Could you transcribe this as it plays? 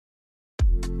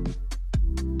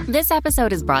This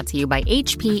episode is brought to you by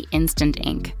HP Instant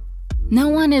Ink. No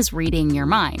one is reading your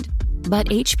mind, but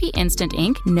HP Instant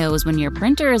Ink knows when your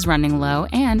printer is running low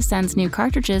and sends new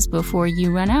cartridges before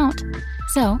you run out.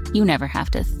 So you never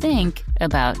have to think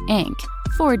about ink.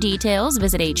 For details,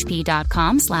 visit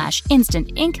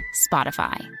hp.com/instant ink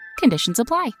Spotify. Conditions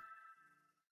apply.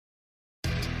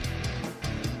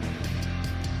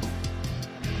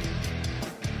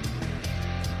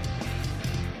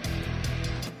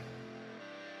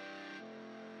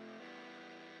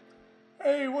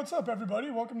 Hey, what's up,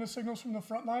 everybody? Welcome to Signals from the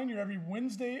Frontline, your every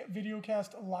Wednesday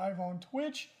videocast live on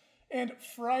Twitch, and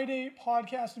Friday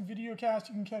podcast and videocast.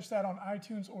 You can catch that on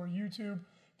iTunes or YouTube.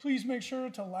 Please make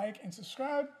sure to like and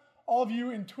subscribe. All of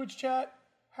you in Twitch chat,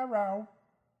 hello.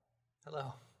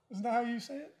 Hello. Isn't that how you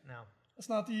say it? No. That's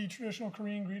not the traditional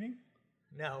Korean greeting?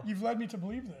 No. You've led me to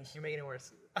believe this. You're making it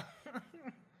worse.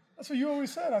 That's what you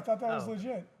always said. I thought that was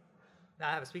legit. No,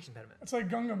 I have a speech impediment. It's like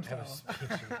Gangnam Style.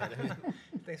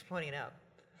 Thanks for pointing it out.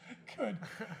 Good.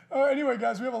 Anyway,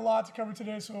 guys, we have a lot to cover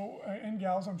today, and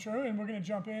gals, I'm sure, and we're going to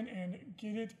jump in and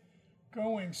get it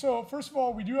going. So, first of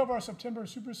all, we do have our September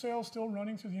Super Sale still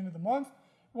running through the end of the month.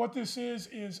 What this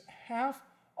is half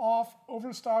off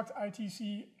overstocked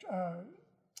ITC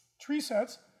tree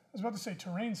sets. I was about to say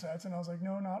terrain sets, and I was like,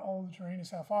 no, not all of the terrain is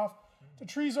half off. The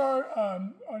trees are,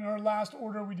 on our last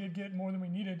order, we did get more than we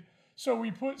needed. So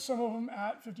we put some of them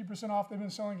at 50% off. They've been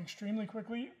selling extremely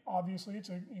quickly. Obviously, it's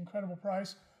an incredible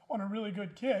price on a really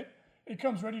good kit. It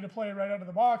comes ready to play right out of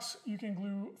the box. You can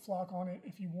glue flock on it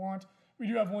if you want. We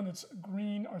do have one that's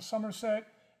green, our summer set,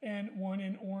 and one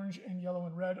in orange and yellow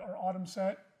and red, our autumn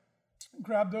set.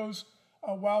 Grab those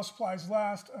while supplies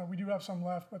last. We do have some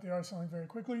left, but they are selling very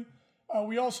quickly.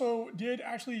 We also did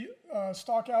actually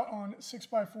stock out on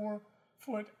 6x4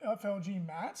 foot FLG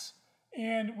mats,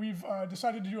 and we've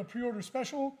decided to do a pre-order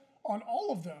special on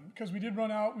all of them because we did run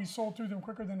out. We sold through them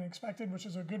quicker than expected, which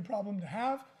is a good problem to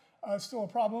have. It's still a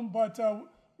problem, but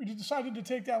we decided to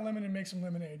take that lemon and make some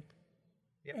lemonade.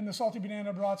 Yep. And the Salty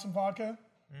Banana brought some vodka,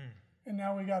 and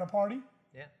now we got a party.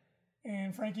 Yeah.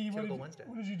 And Frankie, what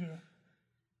did you do?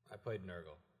 I played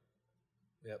Nurgle.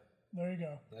 Yep. There you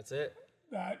go. That's it.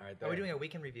 That. Right Are there. we doing a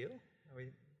weekend review?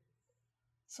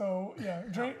 So, yeah,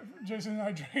 Jason and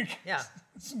I drank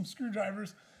some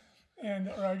screwdrivers.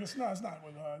 Or I guess, no, it's not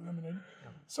with lemonade.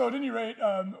 No. So at any rate,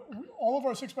 all of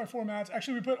our 6x4 mats,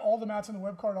 actually we put all the mats in the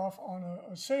web card off on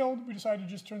a sale. We decided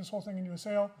to just turn this whole thing into a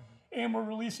sale. And we're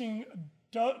releasing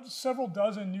several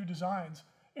dozen new designs.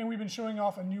 And we've been showing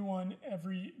off a new one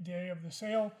every day of the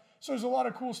sale. So there's a lot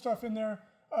of cool stuff in there.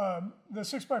 The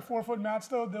 6x4 foot mats,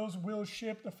 though, those will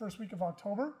ship the first week of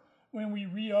October when we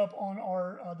re-up on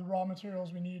our the raw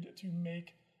materials we need to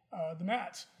make the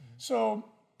mats. So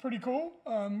pretty cool.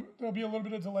 There'll be a little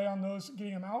bit of delay on those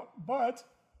getting them out, but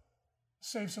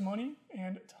save some money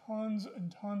and tons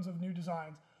of new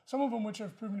designs. Some of them which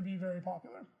have proven to be very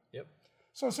popular. Yep.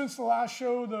 So since the last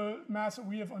show, the mats that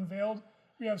we have unveiled,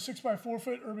 we have 6x4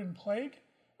 foot Urban Plague.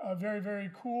 Very,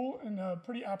 very cool and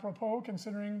pretty apropos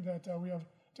considering that we have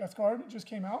Death Guard just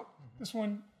came out. This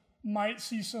one might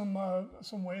see some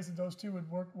ways that those two would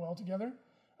work well together.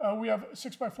 We have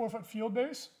 6x4 foot Field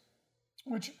Base,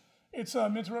 which it's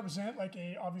meant to represent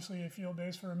obviously a field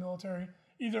base for a military,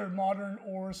 either modern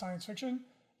or science fiction.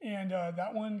 And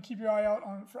that one, keep your eye out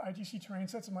for ITC terrain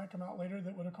sets that might come out later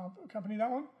that would accompany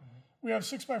that one. We have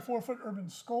 6x4 foot Urban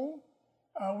Skull.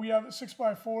 We have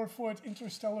 6x4 foot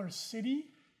Interstellar City.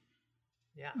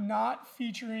 Yeah. Not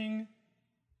featuring.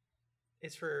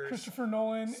 It's for Christopher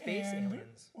Nolan space and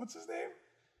aliens. What's his name?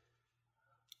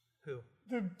 Who?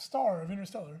 The star of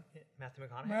Interstellar. Matthew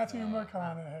McConaughey. Matthew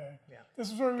McConaughey. Yeah.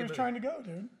 This is where he was trying to go,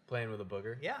 dude. Playing with a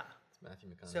booger. Yeah. It's Matthew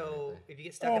McConaughey. So if you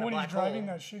get stuck in a when black he's driving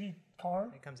hole, that shitty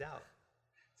car. it comes out.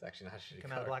 It's actually not a shitty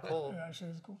Come car. out of a black hole. Yeah, actually,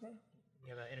 it's a cool car. You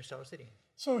have an Interstellar City.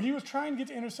 So he was trying to get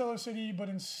to Interstellar City, but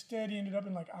instead he ended up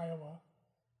in Iowa.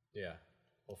 Yeah.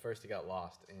 Well, first he got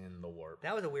lost in the warp.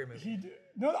 That was a weird movie.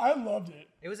 No, I loved it.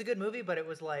 It was a good movie, but it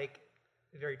was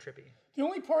very trippy. The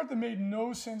only part that made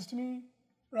no sense to me,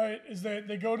 right, is that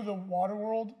they go to the water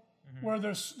world where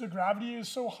the gravity is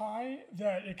so high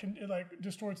that it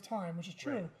distorts time, which is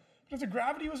true. Right. But if the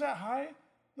gravity was that high,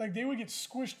 they would get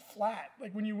squished flat.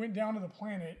 When you went down to the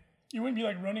planet, you wouldn't be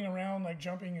running around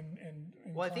jumping and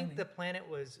well, climbing. I think the planet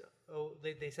was. Oh,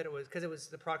 they said it was because it was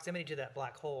the proximity to that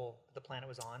black hole the planet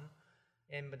was on,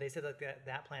 but they said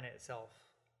that planet itself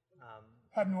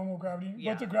had normal gravity,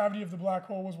 yeah. but the gravity of the black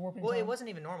hole was warping. Well, time. it wasn't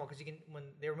even normal because when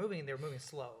they were moving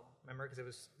slow. Remember, because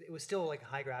it was still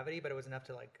high gravity, but it was enough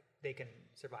to they can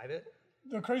survive it.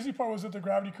 The crazy part was that the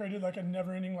gravity created a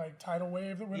never-ending tidal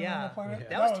wave that went around the planet.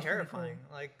 Yeah. That was terrifying.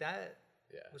 Cool. That.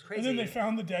 Yeah. It was crazy. And then they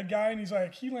found the dead guy, and he's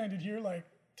like, he landed here like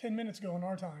 10 minutes ago in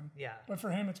our time. Yeah. But for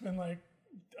him, it's been like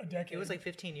a decade. It was like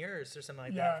 15 years or something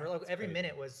like Yeah. that. For like, every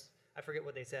minute was, I forget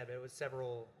what they said, but it was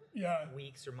several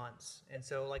weeks or months. And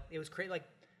so like it was crazy. Like,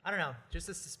 I don't know, just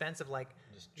the suspense of like,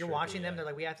 you're trippy, watching them, yeah. they're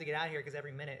like, we have to get out of here because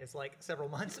every minute is like several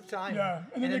months of time. Yeah.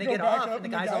 And then they go get back off up, and the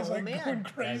guy's all, like man. going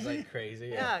Guys crazy. like crazy.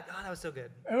 Yeah, God, that was so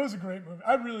good. It was a great movie.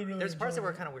 I really, really There's parts that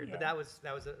enjoyed were kind of weird, Yeah. but that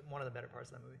was one of the better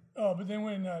parts of that movie. Oh, but then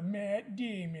when Matt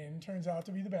Damon turns out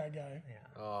to be the bad guy.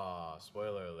 Yeah. Oh,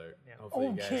 spoiler alert. Yeah. Hopefully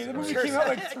you guys Okay, that are- movie came out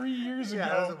like 3 years Yeah,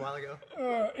 that was a ago. while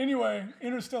ago. Anyway,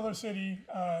 Interstellar City.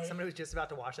 Somebody was just about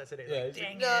to watch that today. Yeah, Like, he's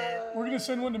like, dang it. We're going to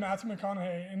send one to Matthew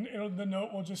McConaughey, and the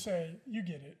note will just say, you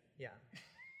get it. Yeah.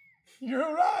 You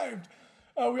arrived.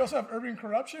 We also have Urban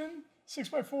Corruption,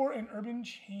 6x4, and Urban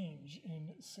Change in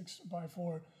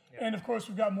 6x4. And of course,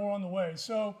 we've got more on the way.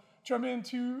 So jump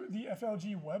into the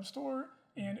FLG web store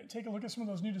and take a look at some of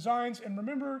those new designs. And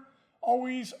remember,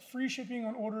 always free shipping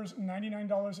on orders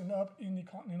 $99 and up in the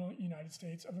continental United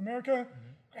States of America.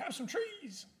 We have some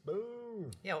trees. Boom.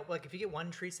 Yeah, like if you get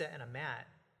one tree set and a mat,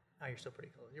 oh, you're still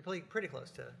pretty close. You're pretty close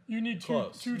to. You need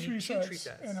Close. two You need tree two sets tree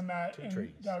sets. and a mat, and trees.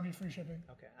 that would be free shipping.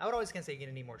 Okay. I would always gonna say you're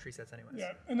gonna need more tree sets anyways.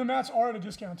 Yeah, and the mats are at a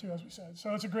discount too, as we said.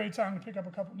 So it's a great time to pick up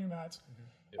a couple new mats.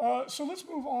 So let's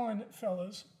move on,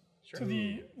 fellas, to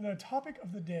the topic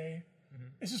of the day.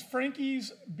 This is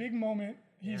Frankie's big moment.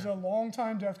 He's a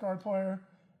longtime Death Guard player,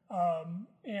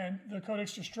 and the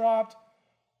Codex just dropped.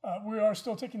 We are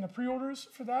still taking the pre-orders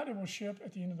for that. It will ship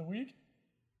at the end of the week.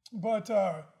 But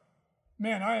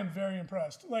man, I am very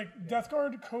impressed. Like Death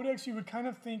Guard Codex, you would kind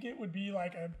of think it would be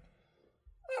like a,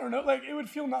 I don't know, like it would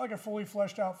feel not like a fully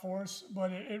fleshed out force,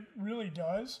 but it really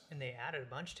does. And they added a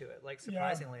bunch to it, like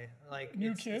surprisingly. Like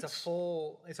New it's a kits.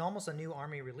 full, it's almost a new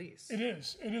army release. It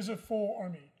is. It is a full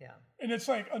army. Yeah. And it's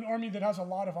like an army that has a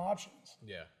lot of options.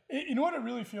 Yeah. You know what it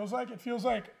really feels like? It feels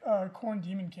like Khorne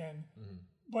Demonkin,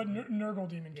 but Nurgle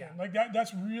Demonkin. Yeah. Like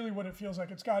that's really what it feels like.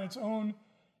 It's got its own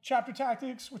chapter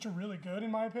tactics, which are really good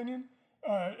in my opinion.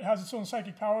 It has its own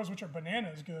psychic powers, which are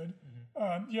bananas good.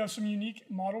 You have some unique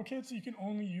model kits that you can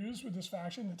only use with this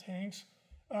faction, the tanks,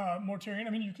 Mortarion. I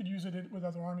mean, you could use it with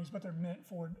other armies, but they're meant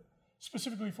for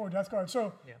specifically for Death Guard.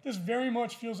 So this very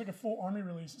much feels like a full army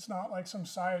release. It's not like some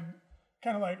side,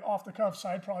 kind of like off-the-cuff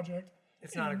side project.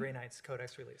 It's not a Grey Knights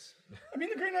Codex release. I mean,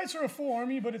 the Grey Knights are a full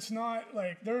army, but it's not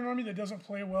like they're an army that doesn't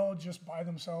play well just by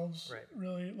themselves. Right.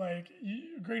 Really, like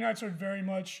Grey Knights are very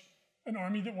much an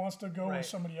army that wants to go Right. with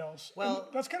somebody else. Well-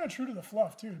 And that's kind of true to the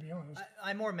fluff too, to be honest.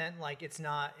 I more meant like it's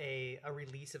not a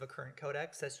release of a current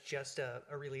codex. That's just a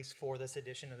release for this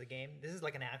edition of the game. This is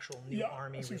like an actual new Yeah,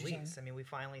 army I see what you're release. I mean, we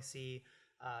finally see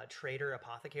trader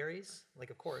apothecaries.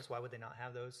 Like, of course, why would they not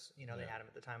have those? You know, they had them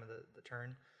at the time of the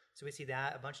turn. So we see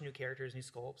that, a bunch of new characters, new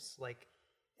sculpts. Like,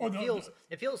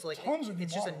 it feels like tons of new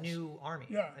it's just a models. new army.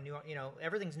 Yeah. A new,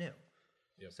 everything's new.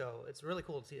 Yep. So it's really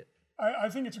cool to see it. I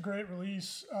think it's a great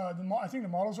release. I think the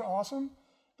models are awesome.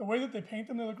 The way that they paint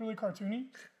them, they look really cartoony.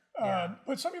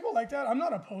 But some people like that. I'm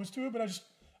not opposed to it, but I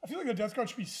feel like the Death Guard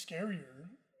should be scarier.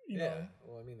 You Yeah. know?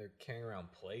 Well, I mean, they're carrying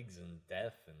around plagues and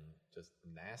death and just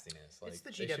nastiness. Like, the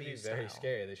they should be GW very style.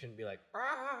 scary. They shouldn't be like,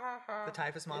 The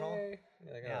Typhus model. yay.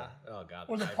 You're like, Yeah. Oh god.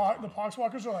 Or the Typhus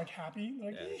Poxwalkers are like happy.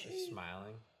 They're like, Yeah, it's just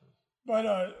smiling. But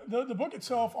the book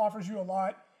itself offers you a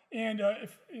lot. And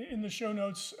if in the show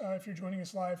notes, if you're joining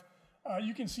us live,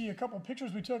 you can see a couple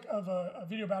pictures we took of a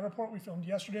video battle report we filmed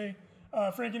yesterday.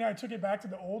 Frankie and I took it back to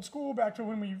the old school, back to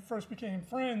when we first became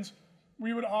friends.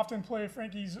 We would often play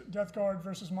Frankie's Death Guard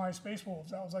versus my Space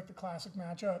Wolves. That was like the classic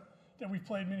matchup that we've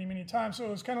played many, many times. So it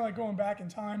was kind of like going back in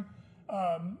time.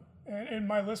 And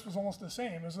my list was almost the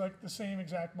same. It was like the same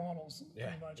exact models, Yeah,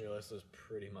 pretty much. your list is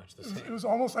pretty much the It same. was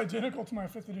almost identical to my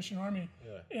 5th edition army.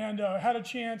 Yeah. And had a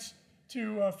chance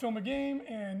to film a game,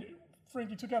 and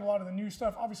Frankie took out a lot of the new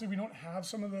stuff. Obviously, we don't have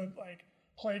some of the like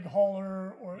Plague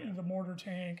Hauler or the Mortar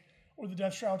Tank or the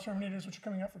Death Shroud Terminators, which are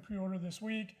coming out for pre-order this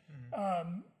week.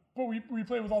 But we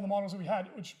played with all the models that we had,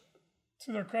 which,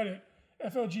 to their credit,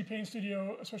 FLG Paint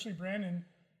Studio, especially Brandon,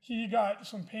 he got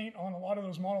some paint on a lot of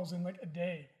those models in like a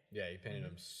day. Yeah, you painted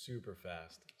them super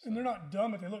fast. And they're not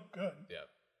dumb, but they look good.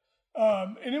 Yeah.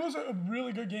 And it was a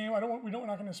really good game. We're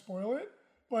not going to spoil it,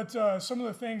 but some of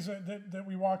the things that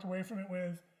we walked away from it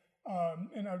with,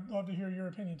 and I'd love to hear your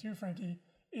opinion too, Frankie,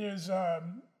 is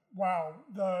wow,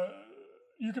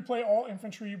 you could play all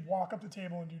infantry, walk up the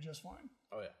table, and do just fine.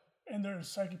 Oh yeah. And their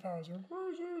psychic powers are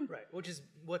crazy. Right, which is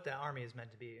what the army is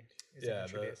meant to be. Is Yeah,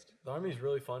 infantry based. the army is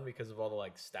really fun because of all the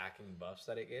like stacking buffs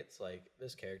that it gets. Like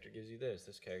this character gives you this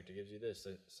character gives you this,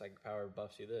 the psychic power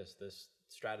buffs you this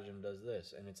stratagem does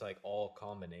this, and it's like all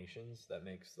combinations that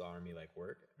makes the army like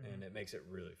work, and it makes it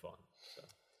really fun. So.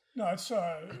 No, it's.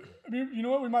 I mean, you know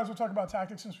what? We might as well talk about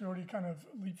tactics since we already kind of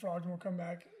leapfrogged, and we'll come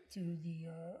back to the.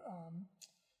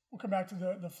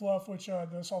 The fluff, which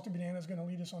the salty banana is going to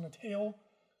lead us on a tale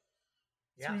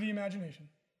through the imagination.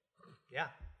 Yeah.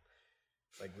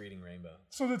 Like reading Rainbow.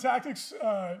 So the tactics,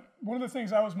 one of the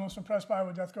things I was most impressed by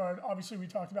with Death Guard, obviously we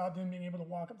talked about them being able to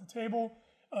walk up the table,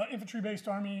 infantry-based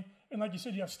army, and like you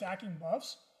said, you have stacking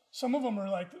buffs. Some of them are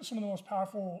like some of the most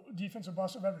powerful defensive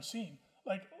buffs I've ever seen.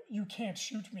 Like, you can't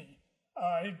shoot me.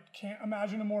 I can't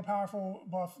imagine a more powerful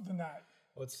buff than that.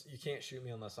 Well, you can't shoot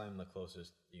me unless I'm the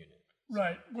closest unit.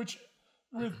 Right, which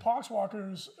with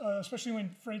Poxwalkers, especially when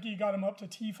Frankie got him up to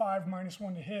T5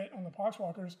 -1 to hit on the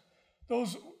Poxwalkers,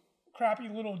 those crappy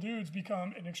little dudes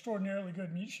become an extraordinarily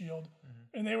good meat shield,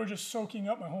 and they were just soaking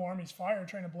up my whole army's fire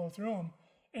trying to blow through them.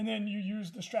 And then you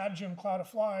use the stratagem Cloud of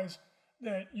Flies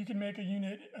that you can make a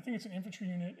unit, I think it's an infantry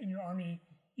unit in your army,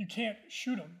 you can't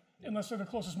shoot them unless they're the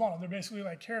closest model. They're basically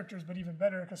like characters, but even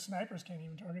better because snipers can't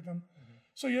even target them.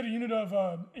 So you had a unit of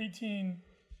 18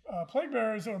 Plague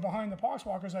Bearers that were behind the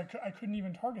Poxwalkers. I couldn't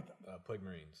even target them. Plague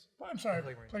Marines. I'm sorry,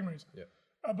 Plague Marines. Yeah.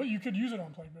 But you could use it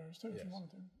on Plague Bearers too if you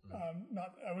wanted to.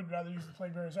 I would rather use the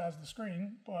Plague Bearers as the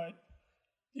screen, but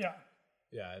yeah.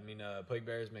 Yeah, I mean, Plague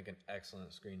Bearers make an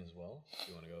excellent screen as well, if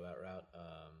you want to go that route.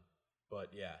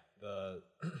 But yeah, the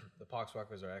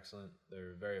Poxwalkers are excellent.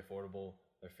 They're very affordable.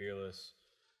 They're fearless.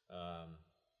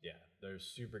 Yeah, they're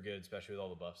super good, especially with all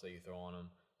the buffs that you throw on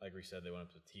them. Like we said, they went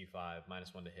up to T5,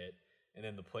 -1 to hit. And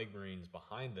then the Plague Marines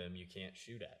behind them, you can't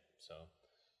shoot at. So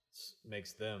it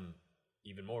makes them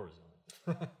even more resilient.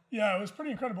 Yeah, it was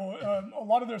pretty incredible. A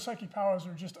lot of their psychic powers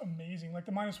are just amazing. Like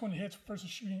the -1 hits versus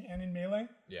shooting and in melee.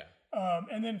 Yeah.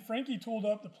 And then Frankie tooled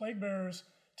up the Plague Bearers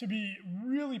to be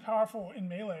really powerful in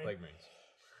melee. Plague Marines.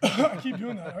 I keep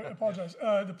doing that. I apologize.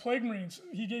 The Plague Marines,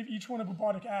 he gave each one a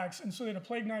Bubotic Axe. And so they had a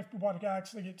Plague Knife, Bubotic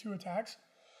Axe. They get 2 attacks.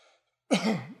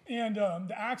 And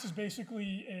the axe is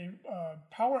basically a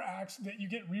power axe that you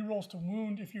get rerolls to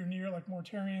wound if you're near like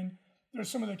Mortarion. There's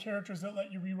some of the characters that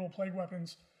let you reroll plague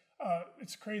weapons.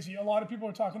 It's crazy. A lot of people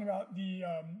are talking about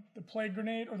the plague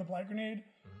grenade or the blight grenade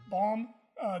bomb,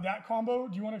 that combo.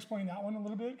 Do you want to explain that one a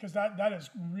little bit? Because that is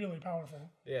really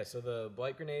powerful. Yeah, so the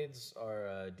blight grenades are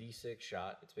a D6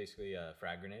 shot. It's basically a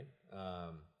frag grenade.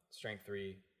 Strength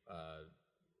 3,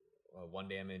 1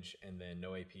 damage, and then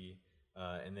no AP.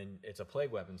 And then it's a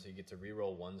plague weapon, so you get to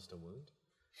reroll 1s to wound.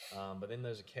 But then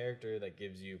there's a character that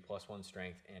gives you +1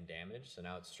 strength and damage. So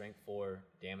now it's strength 4,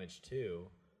 damage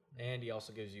 2, and he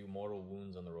also gives you mortal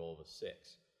wounds on the roll of a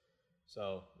 6.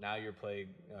 So now your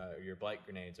blight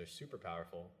grenades are super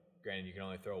powerful. Granted, you can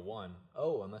only throw 1.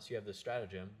 Oh, unless you have the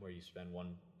stratagem where you spend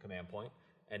 1 command point,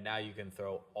 and now you can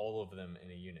throw all of them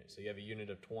in a unit. So you have a unit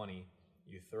of 20.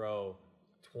 You throw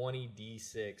 20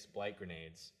 D6 blight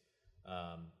grenades.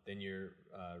 Then you're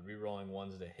rerolling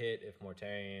 1s to hit if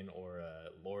Mortarion or a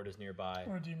Lord is nearby.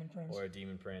 Or a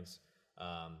Demon Prince.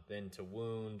 Then to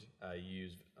wound, you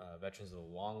use Veterans of the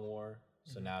Long War.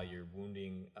 So now you're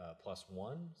wounding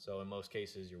 +1. So in most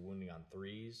cases, you're wounding on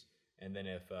 3s. And then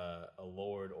if a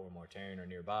Lord or Mortarion are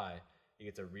nearby, you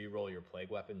get to reroll your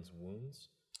Plague Weapons wounds.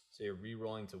 So you're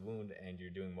rerolling to wound, and you're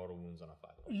doing mortal wounds on a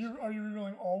 5. Are you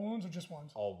rerolling all wounds or just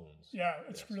ones? All wounds. Yeah,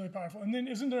 it's really powerful. And then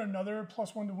isn't there another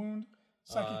 +1 to wound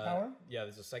psychic power? Yeah,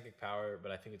 there's a psychic power, but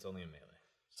I think it's only in melee.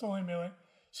 It's only in melee.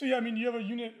 So yeah, I mean, you have a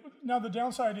unit. Now the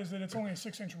downside is that it's only a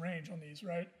 6-inch range on these,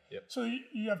 right? Yep. So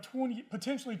you have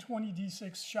potentially 20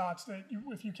 D6 shots that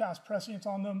if you cast Prescience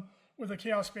on them with a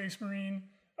Chaos Space Marine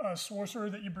Sorcerer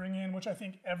that you bring in, which I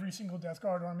think every single Death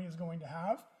Guard army is going to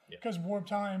have, because Warp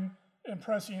Time and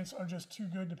Prescience are just too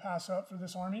good to pass up for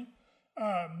this army,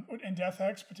 and Death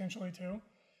Hex potentially too.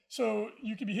 So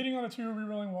you could be hitting on a 2,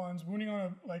 rerolling 1s, wounding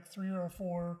on a 3 or a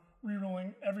 4,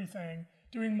 rerolling everything,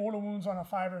 doing mortal wounds on a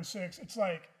 5 or a 6. It's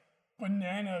like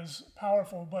bananas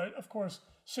powerful, but of course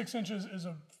 6 inches is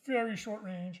a very short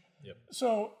range. Yep.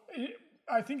 So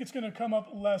I think it's going to come up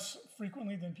less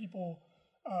frequently than people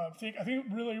think. I think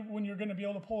really when you're going to be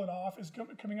able to pull it off is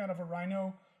coming out of a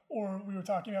Rhino, or we were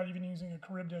talking about even using a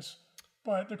Charybdis.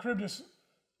 But the Charybdis,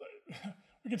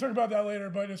 we can talk about that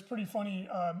later, but it's pretty funny.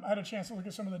 I had a chance to look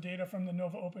at some of the data from the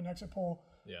Nova Open exit poll.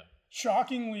 Yeah.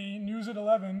 Shockingly, News at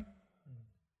 11,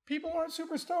 people aren't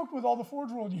super stoked with all the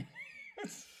Forge World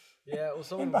units. Yeah, well,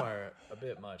 some of them are a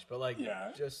bit much, but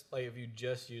just like if you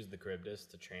just use the Charybdis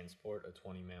to transport a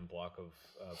 20-man block of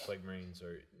Plague Marines,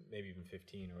 or maybe even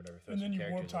 15 or whatever, and then you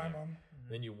warp time them.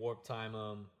 Then you warp time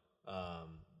them.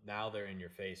 Now they're in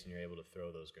your face, and you're able to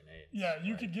throw those grenades. Yeah,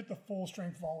 you could get the full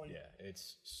strength volley. Yeah,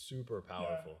 it's super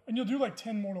powerful. Yeah. And you'll do like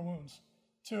 10 mortal wounds.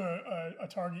 to a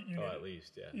target unit. Oh, at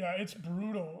least, yeah. Yeah, it's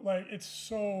brutal. Like, it's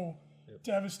so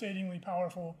devastatingly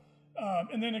powerful.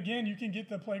 And then again, you can get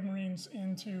the Plague Marines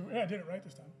into. Yeah, I did it right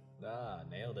this time.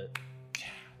 Nailed it.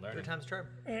 Learning. Third time's charm.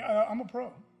 Hey, I'm a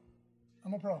pro.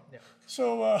 Yeah,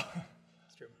 So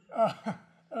it's true. I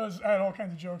had all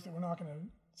kinds of jokes that we're not going to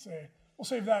say. We'll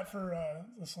save that for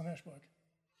the Slaanesh book.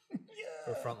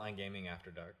 For Frontline Gaming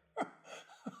After Dark.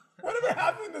 Whatever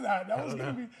happened to that? That was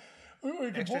going to be.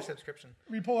 We could Extra subscription.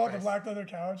 We pull out the black leather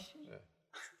couch.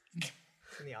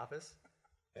 In the office.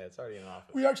 Yeah, it's already in the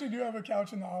office. We actually do have a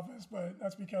couch in the office, but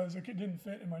that's because it didn't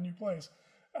fit in my new place.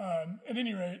 At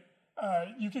any rate,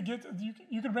 you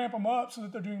could ramp them up so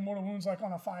that they're doing mortal wounds like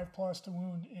on a 5+ to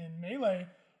wound in melee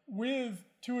with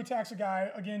 2 attacks a guy.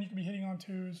 Again, you could be hitting on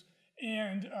 2s,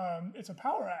 and it's a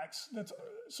power axe.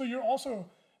 So you're also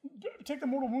take the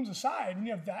mortal wounds aside. When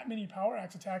you have that many power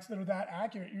axe attacks that are that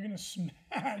accurate, you're gonna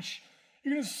smash.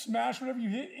 You're gonna smash whatever you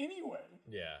hit anyway.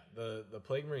 Yeah, the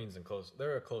Plague Marines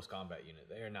they're a close combat unit.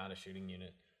 They are not a shooting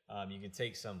unit. You can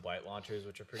take some blight launchers,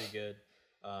 which are pretty good,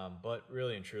 but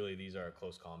really and truly, these are a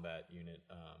close combat unit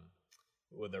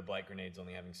with their blight grenades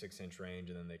only having 6-inch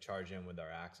range, and then they charge in with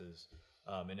their axes.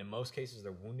 And in most cases,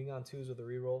 they're wounding on 2s with a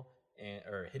reroll,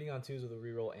 or hitting on 2s with a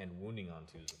reroll, and wounding on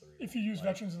 2s with a reroll. If you use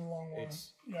Veterans of the Long War,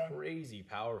 it's crazy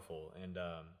powerful, and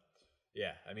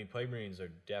yeah, I mean, Plague Marines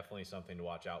are definitely something to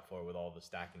watch out for with all the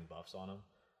stacking buffs on them.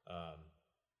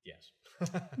 Yes.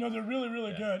 No, they're really,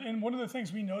 really good. And one of the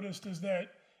things we noticed is that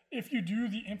if you do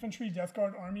the infantry Death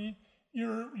Guard army,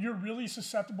 you're really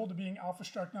susceptible to being alpha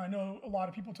struck. Now, I know a lot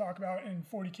of people talk about in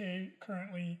 40K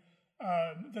currently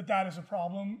that is a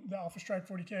problem, the alpha strike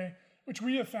 40K, which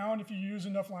we have found if you use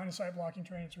enough line of sight blocking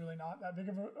terrain, it's really not that big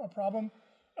of a problem.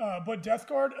 But Death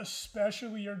Guard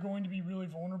especially are going to be really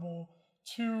vulnerable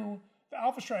to the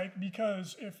alpha strike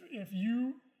because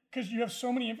because you have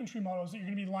so many infantry models that you're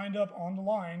going to be lined up on the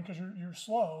line because you're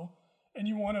slow and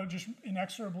you want to just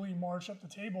inexorably march up the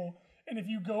table. And if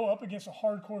you go up against a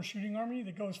hardcore shooting army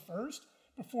that goes first,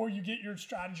 before you get your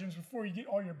stratagems, before you get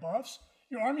all your buffs,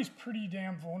 your army's pretty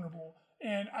damn vulnerable.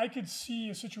 And I could see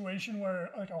a situation where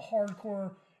like a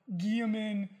hardcore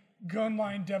Guilliman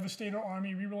gunline devastator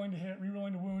army, rerolling to hit,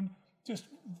 rerolling to wound, just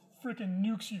freaking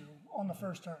nukes you on the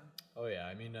first turn. Oh yeah,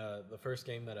 I mean the first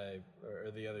game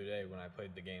or the other day when I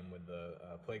played the game with the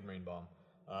Plague Marine bomb,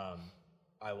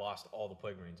 I lost all the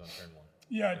Plague Marines on turn 1.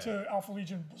 Yeah, to Alpha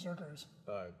Legion Berserkers.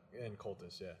 And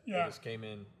Cultists, yeah. Yeah. They just came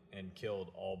in and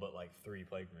killed all but like 3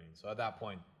 Plague Marines. So at that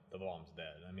point, the bomb's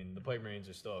dead. I mean, the Plague Marines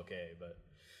are still okay, but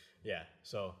yeah.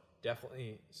 So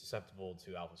definitely susceptible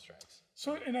to alpha strikes.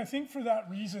 So, and I think for that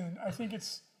reason, I think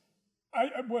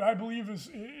what I believe is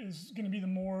going to be the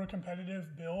more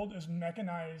competitive build is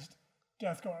mechanized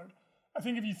Death Guard. I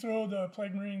think if you throw the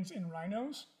Plague Marines in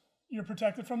Rhinos, you're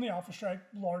protected from the alpha strike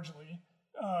largely.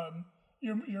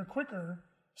 You're quicker,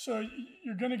 so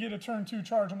you're going to get a turn 2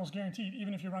 charge almost guaranteed,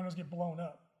 even if your Rhinos get blown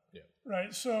up. Yeah.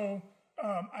 Right. So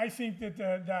I think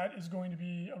that is going to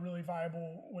be a really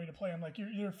viable way to play them. Like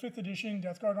your 5th edition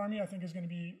Death Guard army, I think is going to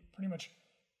be pretty much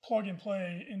plug and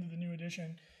play into the new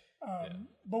edition.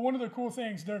 But one of the cool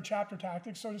things, their chapter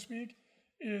tactics, so to speak,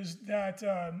 is that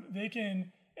they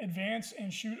can advance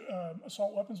and shoot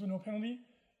assault weapons with no penalty,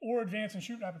 or advance and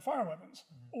shoot rapid fire weapons,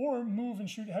 or move and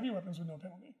shoot heavy weapons with no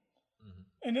penalty.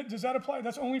 Mm-hmm. And does that apply?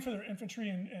 That's only for their infantry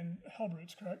and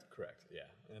Hellbrutes, correct? Correct,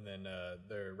 yeah. And then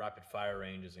their rapid fire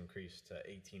range is increased to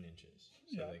 18 inches.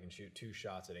 So they can shoot 2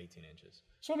 shots at 18 inches.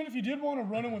 So, I mean, if you did want to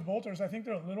run them with bolters, I think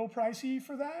they're a little pricey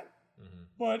for that. Mm-hmm.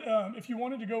 But if you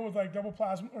wanted to go with like double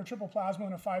plasma or triple plasma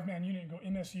in a 5-man unit and go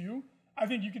MSU, I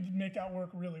think you could make that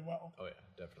work really well. Oh, yeah,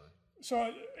 definitely.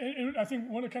 So and I think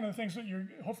one of the things that you're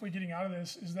hopefully getting out of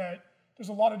this is that there's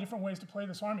a lot of different ways to play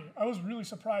this army. I was really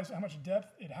surprised at how much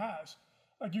depth it has.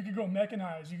 Like you could go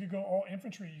mechanized, you could go all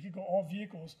infantry, you could go all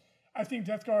vehicles. I think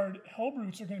Death Guard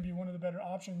Hellbrutes are going to be one of the better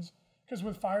options because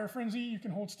with Fire Frenzy, you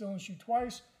can hold still and shoot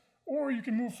twice, or you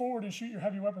can move forward and shoot your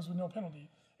heavy weapons with no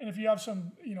penalty. And if you have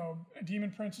some,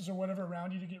 Demon Princes or whatever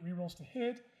around you to get rerolls to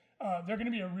hit, they're going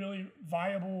to be a really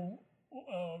viable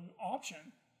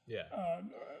option. Yeah.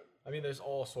 I mean, there's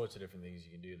all sorts of different things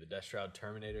you can do. The Death Shroud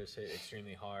Terminators hit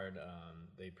extremely hard.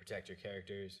 They protect your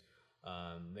characters.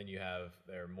 Then you have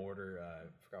their mortar. I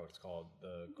forgot what it's called.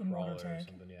 The Crawler or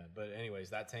something. Yeah. But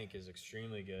anyways, that tank is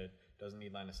extremely good. Doesn't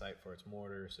need line of sight for its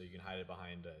mortar, so you can hide it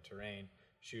behind terrain,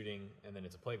 shooting, and then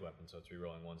it's a plague weapon, so it's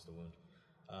rerolling 1s to wound.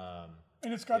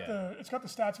 And it's got the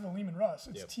stats of a Leman Russ.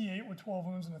 It's T8 with 12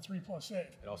 wounds and a 3+ save.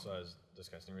 It also has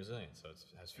disgusting resilience, so it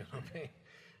has feel no pain.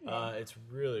 It's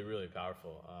really, really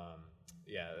powerful.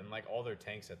 And like all their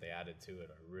tanks that they added to it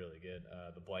are really good.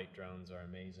 The blight drones are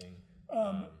amazing.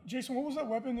 Jason, what was that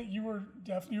weapon that you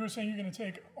were saying you're going to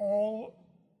take all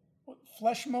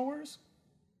flesh mowers?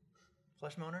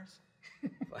 Flesh moaners?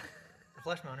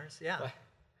 Flesh moaners, yeah.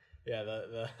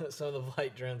 Yeah, some of the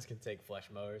light drones can take flesh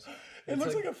mowers. It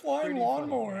looks like a flying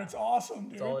lawnmower. Yeah. It's awesome,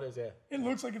 dude. That's all it is, yeah. It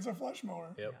looks like it's a flesh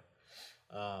mower. Yep.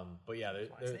 But yeah,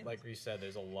 like we said,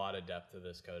 there's a lot of depth to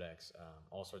this codex.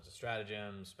 All sorts of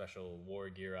stratagems, special war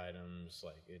gear items.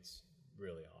 Like, it's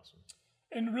really awesome.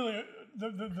 And really,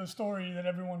 the story that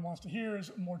everyone wants to hear is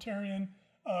Mortarion,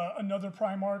 another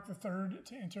Primarch, the third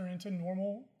to enter into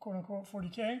normal, quote-unquote,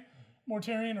 40K.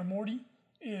 Mortarion, or Morty,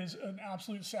 is an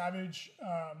absolute savage.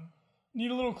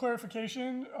 Need a little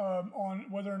clarification on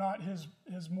whether or not his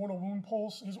Mortal Wound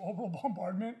Pulse, his Orbital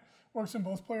Bombardment, works in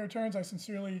both player turns. I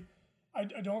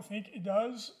don't think it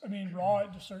does. I mean, raw,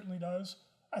 it just certainly does.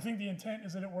 I think the intent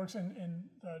is that it works in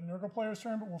the Nurgle player's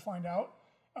turn, but we'll find out.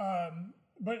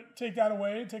 But take that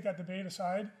away, take that debate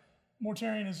aside.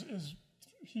 Mortarion is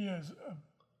a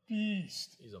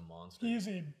beast. He's a monster. He is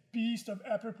a beast of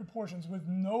epic proportions with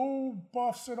no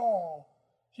buffs at all.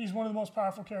 He's one of the most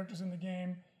powerful characters in the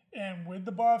game. And with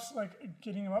the buffs, like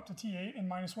getting him up to T8 and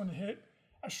 -1 to hit,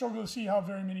 I struggle to see how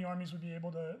very many armies would be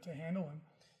able to handle him.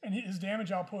 And his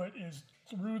damage output is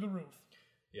through the roof.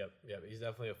 Yep. He's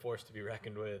definitely a force to be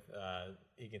reckoned with.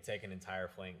 He can take an entire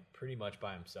flank pretty much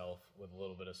by himself with a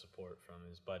little bit of support from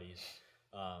his buddies.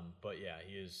 But yeah,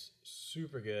 he is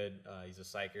super good. He's a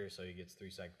psyker, so he gets 3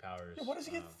 psych powers. Yeah, what does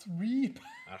he get 3?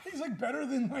 He's like better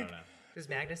than like. Does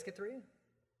Magnus get 3?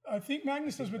 I think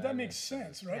Magnus does, but that makes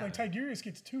sense, right? Yeah. Like Tigurius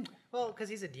gets 2. Well, because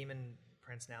he's a demon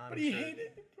prince now. But he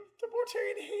hated the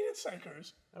Mortarion hated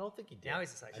psychers. I don't think he did. Now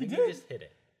he's a psyker. He just hit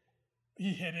it.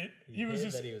 He hit it. He was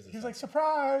just like,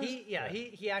 surprise. He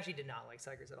actually did not like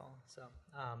psychers at all. So,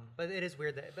 but it is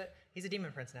weird but he's a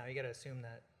demon prince now. You got to assume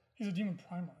that he's a demon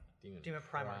Primarch. Demon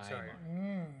Primarch. Sorry.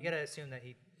 You got to assume that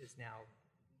he is now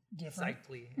different,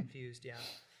 psychically infused. Yeah.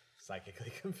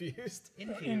 Psychically confused.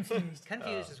 Infused.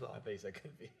 Confused as well. I think he's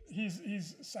confused.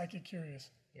 He's psychic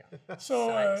curious. Yeah. So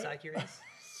Psy-curious.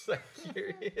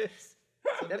 Psy-curious.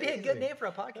 That'd be a good name for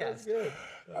a podcast. That's good.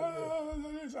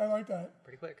 I like that.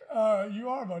 Pretty quick. You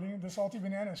are, buddy. The salty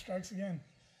banana strikes again.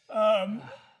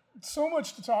 So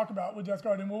much to talk about with Death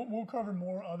Guard, and we'll cover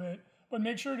more of it. But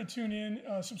make sure to tune in,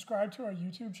 subscribe to our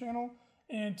YouTube channel,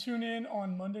 and tune in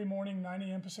on Monday morning, 9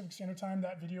 a.m. Pacific Standard Time.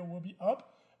 That video will be up.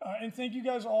 And thank you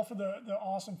guys all for the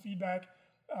awesome feedback.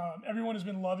 Everyone has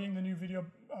been loving the new video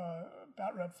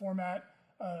bat rep format.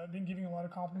 Been giving a lot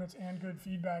of compliments and good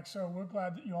feedback. So we're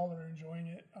glad that you all are enjoying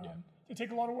it. They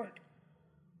take a lot of work.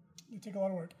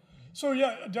 So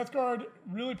yeah, Death Guard,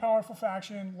 really powerful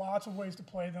faction. Lots of ways to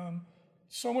play them.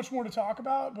 So much more to talk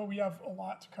about, but we have a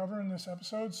lot to cover in this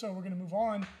episode. So we're going to move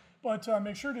on. But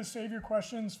make sure to save your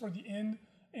questions for the end.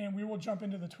 And we will jump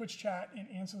into the Twitch chat and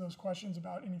answer those questions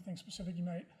about anything specific you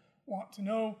might want to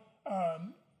know.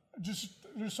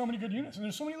 There's so many good units, and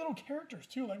there's so many little characters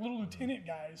too, like little lieutenant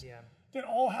guys that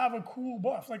all have a cool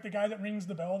buff. Like the guy that rings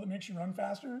the bell that makes you run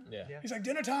faster. Yeah. He's like,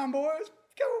 dinner time, boys,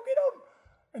 go get him.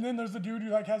 And then there's the dude who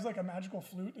like has like a magical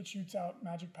flute that shoots out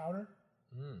magic powder.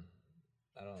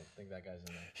 I don't think that guy's in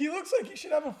there. He looks like he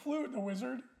should have a flute. The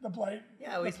wizard, the blight.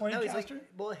 Yeah, well, he's like,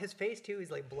 well, his face too.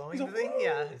 He's like blowing the thing. Whoa.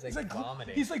 Yeah, he's like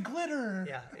vomiting. He's like glitter.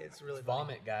 Yeah, it's really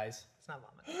vomit, guys. It's not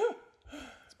vomit.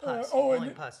 It's pus.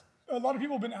 And pus. A lot of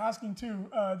people have been asking too.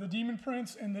 The Demon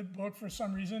Prince in the book, for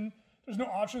some reason, there's no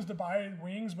options to buy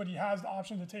wings, but he has the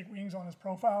option to take wings on his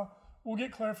profile. We'll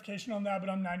get clarification on that, but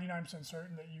I'm 99%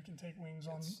 certain that you can take wings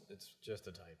on. It's just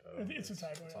a typo. It's a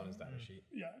typo. It's on his data sheet.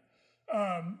 Yeah.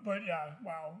 But yeah,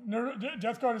 wow.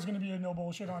 Death Guard is going to be a no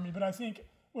bullshit army, but I think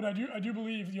what I do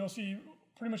believe you'll see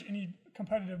pretty much any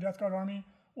competitive Death Guard army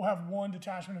will have one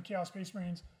detachment of Chaos Space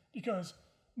Marines, because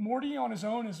Morty on his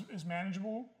own is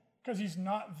manageable because he's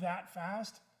not that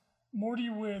fast. Morty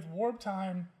with warp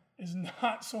time is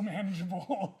not so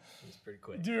manageable. He's pretty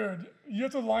quick. Dude, you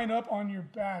have to line up on your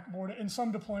back. In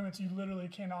some deployments, you literally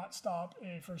cannot stop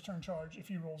a first turn charge if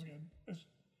he rolls good.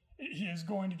 He is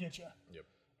going to get you. Yep.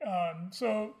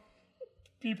 So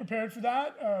be prepared for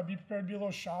that. Be prepared to be a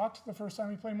little shocked the first time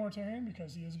you play Mortarion,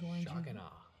 because he is going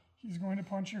he's going to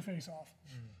punch your face off.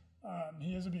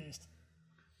 He is a beast.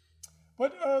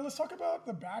 But let's talk about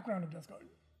the background of Death Guard.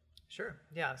 Sure.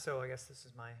 Yeah. So I guess this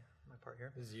is my part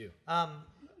here. This is you.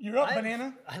 You're up,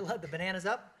 Banana. I love the bananas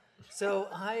up. So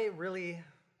I really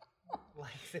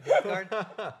like the Death Guard.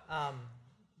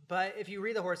 But if you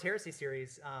read the Horus Heresy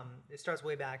series, it starts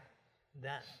way back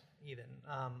then, even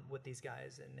with these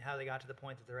guys and how they got to the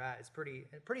point that they're at. It's pretty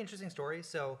interesting story.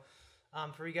 So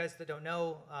for you guys that don't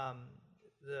know,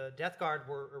 the Death Guard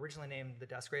were originally named the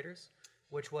Dusk Raiders,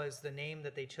 which was the name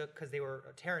that they took because they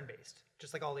were Terran-based,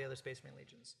 just like all the other Space Marine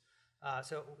legions.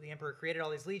 So the Emperor created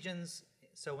all these legions,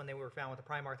 so when they were found with the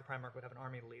Primarch would have an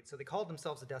army to lead. So they called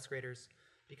themselves the Dusk Raiders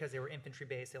because they were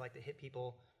infantry-based. They liked to hit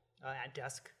people at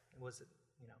dusk. It was,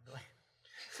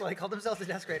 so they called themselves the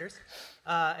Dusk Raiders.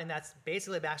 And that's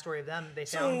basically the backstory of them. They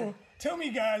found... So tell me,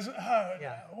 guys,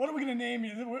 what are we going to name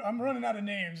you? I'm running out of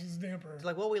names. This is the Emperor. It's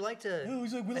like, well, we like to...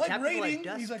 He's like, we like raiding.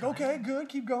 He's like, okay, good,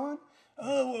 keep going.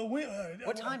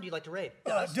 What time do you like to raid?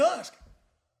 Dusk.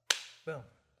 Boom.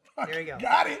 There you go.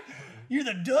 Got it. You're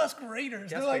the Dusk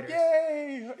Raiders. They're like,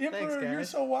 yay, Emperor, Thanks, you're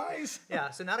so wise. Yeah,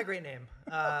 so not a great name.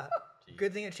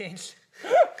 Good thing it changed.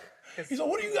 He's like,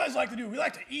 what do you guys like to do? We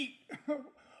like to eat.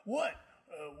 What?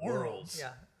 Worlds.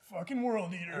 Yeah. Fucking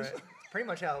world eaters. Right. Pretty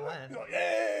much how it went. Like,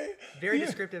 yay. Very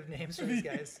descriptive names for these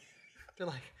guys. They're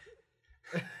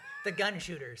like the gun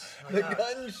shooters. Like,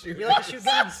 Gun shooters. you like to shoot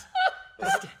guns.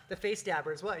 The face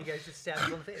stabbers. What? You guys just stab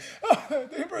people in the face.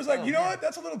 The Emperor's like, you know what?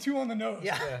 That's a little too on the nose.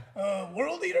 Yeah.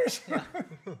 World eaters? Yeah.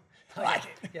 Like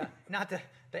it. Yeah. Not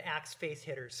the axe face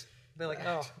hitters. They're like,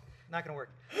 oh, not gonna work.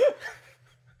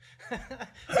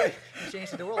 So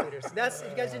changed it to world leaders. That's,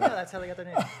 if you guys didn't know, that's how they got their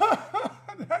name.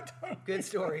 Good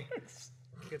story.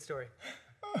 Good story.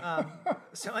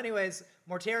 So anyways,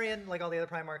 Mortarion, like all the other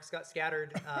Primarchs, got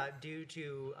scattered due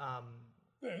to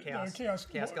chaos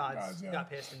gods got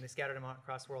pissed and they scattered him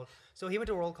across the world. So he went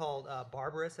to a world called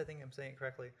Barbarous, I think I'm saying it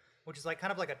correctly, which is like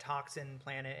kind of like a toxin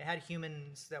planet. It had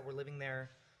humans that were living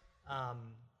there,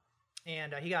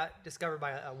 and he got discovered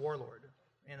by a warlord,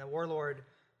 and the warlord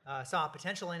saw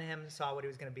potential in him, saw what he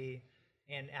was going to be,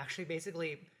 and actually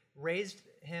basically raised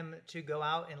him to go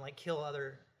out and like kill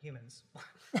other humans.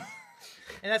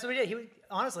 And that's what he did. He would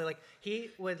honestly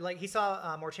he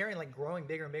saw Mortarion like growing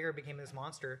bigger and bigger, became this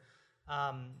monster.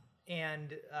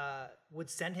 And would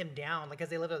send him down, like, because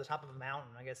they lived at the top of a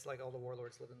mountain. I guess like all the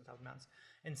warlords lived on the top of mountains,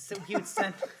 and so he would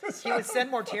send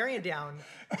Mortarion down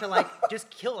to like just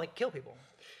kill people.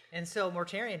 And so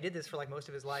Mortarion did this for like most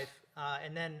of his life,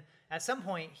 and then at some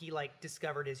point he like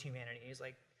discovered his humanity. He's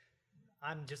like,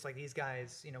 I'm just like these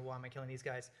guys, why am I killing these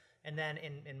guys? And then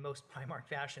in most Primarch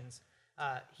fashions,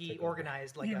 he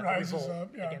organized like a revolt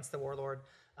against the warlord.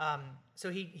 So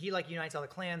he like unites all the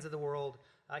clans of the world.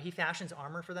 He fashions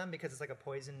armor for them because it's like a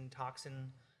poison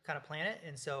toxin kind of planet,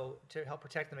 and so to help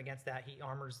protect them against that, he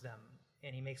armors them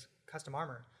and he makes custom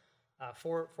armor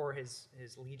for his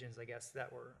legions, I guess,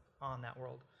 that were on that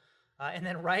world. And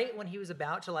then right when he was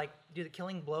about to like do the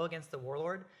killing blow against the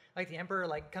warlord, like the Emperor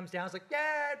like comes down, he's like,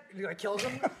 yeah, he like kills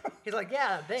him. He's like,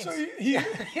 yeah, thanks. So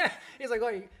He's like,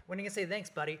 when are you gonna say thanks,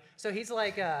 buddy? So he's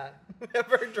like,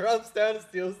 Emperor drops down and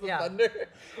steals the thunder.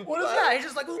 What is that? Yeah, he's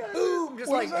just like, boom,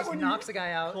 just knocks the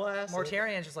guy out. Classic.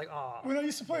 Mortarion's just like, oh. When I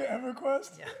used to play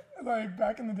EverQuest, like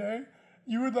back in the day,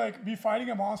 you would like be fighting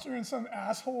a monster and some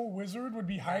asshole wizard would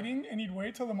be hiding and he'd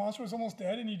wait till the monster was almost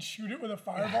dead and he'd shoot it with a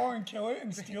fireball and kill it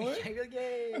and steal it.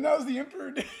 Yay. And that was the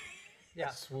Emperor. Yeah.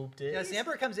 Swooped it. Yeah, so the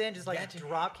Emperor comes in, just like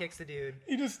drop kicks the dude.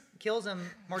 He just kills him.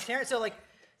 Mortarion, so like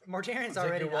Mortarion's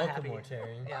already you're not welcome, happy.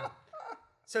 Mortarion. Yeah.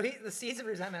 So the seeds of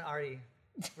resentment already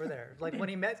were there. Like when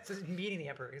he meeting the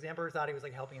Emperor, because the Emperor thought he was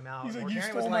like helping him out. He's like, Mortarion you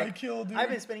stole was my like, kill, dude. I've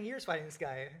been spending years fighting this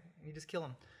guy, and you just kill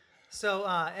him. So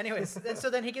anyways, and so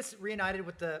then he gets reunited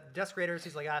with the Dusk Raiders.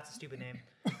 He's like, it's a stupid name.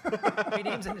 He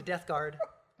names him the Death Guard.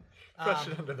 Brush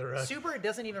it under the rug. Super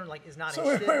doesn't even is not So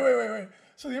interested. wait.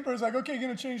 So the Emperor's like, okay, you're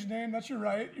gonna change the name. That's your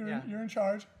right. You're in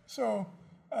charge. So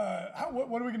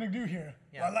what are we gonna do here?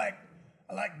 Yeah.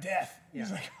 I like death. Yeah.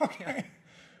 He's like, okay.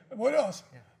 What else?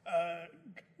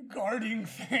 Guarding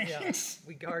things. Yeah.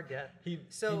 We guard death. He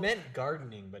meant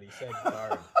gardening, but he said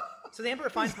guard. So the Emperor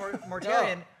finds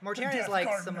Mortarion. Mortarion is like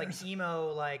some like gardeners.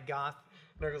 emo like goth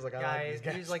Nurgle's like, I guy. like these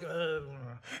guys. He's like,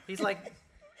 he's like,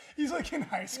 He's like in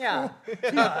high school. Yeah.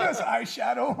 He has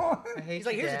eyeshadow on. he's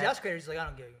like, here's the Dusk Raiders. He's like, I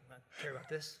don't care about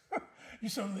this. You're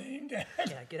so lame, Dad.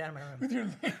 Yeah, get out of my room. With your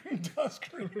lame Dusk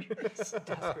Raiders.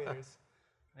 Dusk Raiders.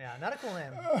 Yeah, not a cool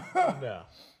name. No.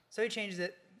 So he changes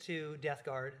it to Death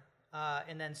Guard,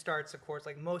 and then starts, of course,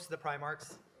 like most of the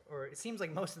Primarchs, or it seems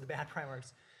like most of the bad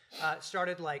Primarchs,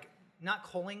 started like not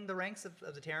culling the ranks of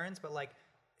the Terrans, but like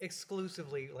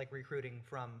exclusively like recruiting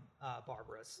from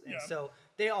Barbarous. And so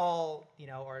they all,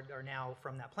 are now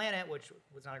from that planet, which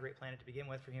was not a great planet to begin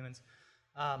with for humans.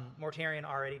 Mortarion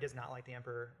already does not like the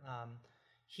Emperor.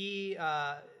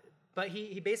 But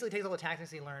he basically takes all the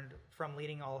tactics he learned from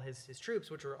leading all his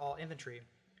troops, which were all infantry,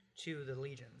 to the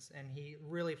legions, and he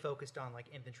really focused on like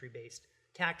infantry-based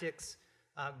tactics,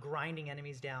 grinding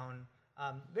enemies down,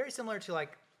 very similar to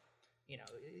like,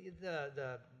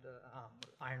 the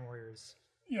Iron Warriors.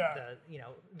 Yeah.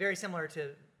 Very similar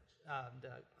to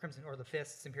the Crimson or the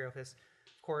Fists, Imperial Fists.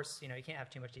 Of course, you can't have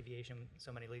too much deviation.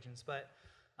 So many legions, but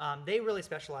they really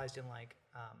specialized in like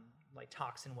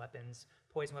toxin weapons,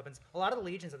 poison weapons. A lot of the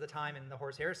legions at the time in the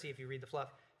Horus Heresy, if you read the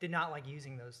fluff, did not like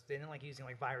using those. They didn't like using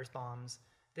like virus bombs.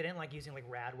 They didn't like using like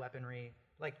rad weaponry,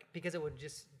 like because it would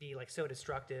just be like so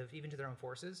destructive even to their own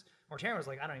forces. Mortarion was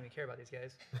like, I don't even care about these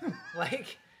guys,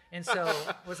 and so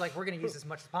was like, we're going to use as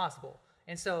much as possible.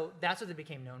 And so that's what they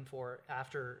became known for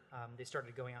after they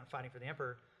started going out and fighting for the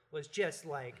Emperor, was just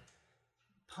like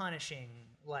punishing,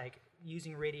 like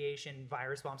using radiation,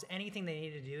 virus bombs, anything they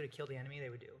needed to do to kill the enemy, they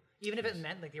would do. Even if it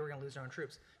meant like they were going to lose their own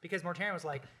troops. Because Mortarion was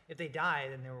like, if they die,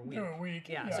 then they were weak. They were weak.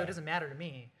 Yeah, so it doesn't matter to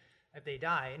me if they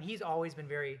die. And he's always been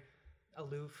very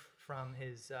aloof from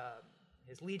his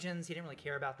legions. He didn't really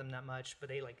care about them that much, but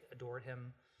they like adored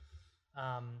him.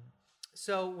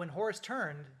 So when Horus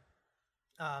turned,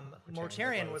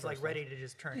 Mortarion was like ready to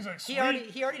just turn. He's like, he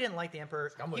already didn't like the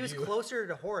Emperor. He was closer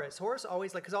to Horus. Horus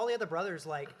always like, because all the other brothers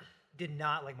like did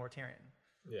not like Mortarion.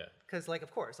 Yeah. Because like,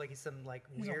 of course, like he's some like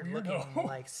weird looking,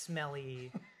 like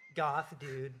smelly goth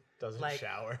dude. Doesn't like,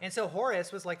 shower. And so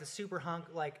Horus was like the super hunk,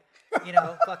 like,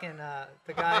 fucking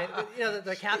the guy,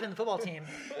 the captain of the football team,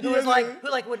 who was like,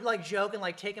 who like would like joke and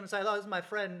like take him aside. Oh, this is my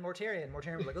friend Mortarion.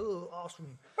 Mortarion was like, oh,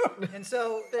 awesome. And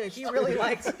so he really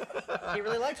liked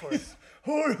Horus.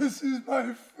 Horus is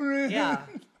my friend. Yeah,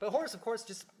 but Horus, of course,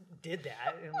 just did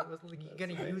that and was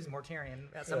going to use Mortarion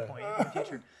at some point in the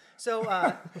future. So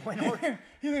when Horus,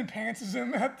 he then pantses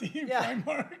him at the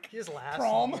Primarch he just laughs.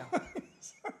 prom.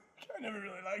 I never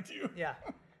really liked you. Yeah.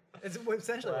 It's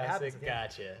essentially what happens.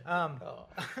 Gotcha.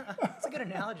 That's a good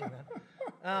analogy,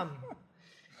 man.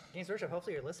 Games Workshop,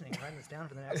 hopefully you're listening. Writing this down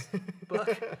for the next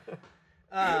book.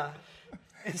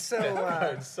 And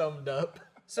so summed up.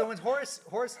 So when Horus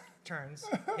turns,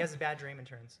 he has a bad dream and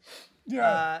turns.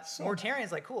 Yeah.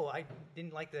 Mortarion's like, cool, I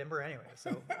didn't like the Emperor anyway,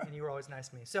 so and you were always nice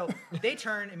to me. So they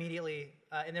turn immediately,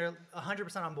 and they're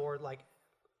 100% on board, like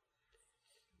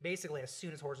basically as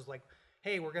soon as Horus was like,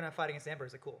 hey, we're gonna fight against the Emperor.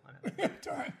 It's like, cool.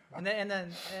 And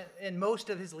then most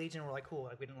of his legion were like, cool.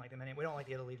 Like we didn't like them anyway. We don't like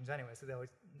the other legions anyway. So they always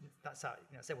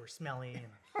said we're smelly.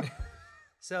 And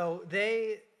so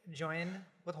they join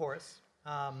with Horus.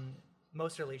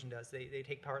 Most of their legion does. They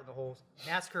take part in the whole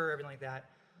massacre, everything like that.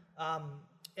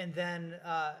 And then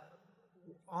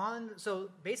so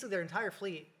basically their entire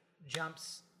fleet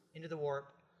jumps into the warp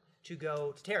to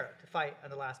go to Terra to fight in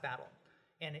the last battle.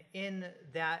 And in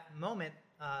that moment,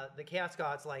 the Chaos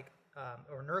Gods,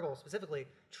 or Nurgle specifically,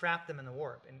 trap them in the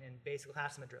warp and basically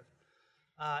cast them adrift.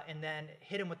 And then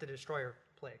hit them with the Destroyer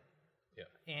Plague. Yeah.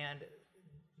 And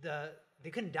they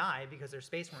couldn't die because they're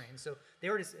Space Marines. So they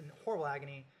were just in horrible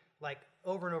agony, like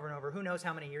over and over and over. Who knows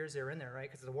how many years they were in there, right?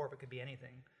 Because of the warp, it could be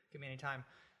anything. It could be any time.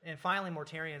 And finally,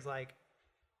 Mortarion's like,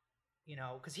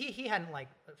 because he hadn't like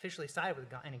officially sided with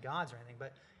any gods or anything,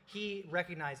 but he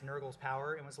recognized Nurgle's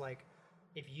power and was like,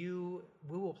 we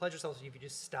will pledge ourselves to you if you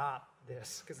just stop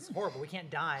this, because it's horrible. We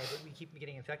can't die, but we keep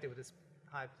getting infected with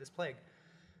this plague.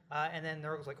 And then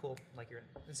Nurgle's like, cool, like you're in.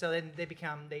 And so then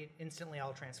they instantly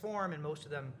all transform, and most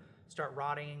of them start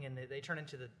rotting, and they turn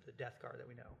into the Death Guard that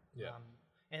we know. Yeah.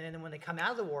 And then when they come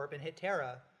out of the warp and hit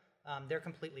Terra, they're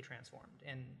completely transformed.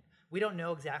 And we don't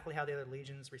know exactly how the other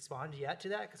legions respond yet to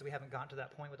that, because we haven't gotten to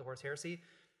that point with the Horus Heresy.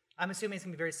 I'm assuming it's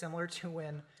going to be very similar to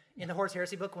when, in the Horus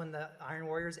Heresy book, when the Iron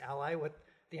Warriors ally with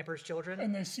the Emperor's children,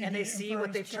 and they see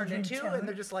what they've turned into, and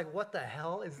they're just like, what the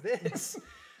hell is this?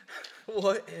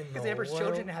 What in Because the Emperor's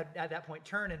children had at that point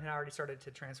turned and had already started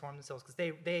to transform themselves, because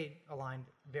they aligned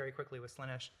very quickly with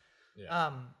Slaanesh.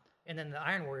 Yeah. And then the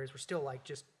Iron Warriors were still like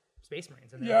just Space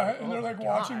Marines. And they're like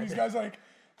watching these guys like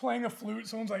playing a flute.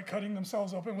 Someone's like cutting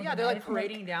themselves open with a knife. They're like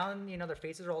parading down. Their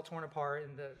faces are all torn apart.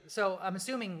 So I'm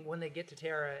assuming when they get to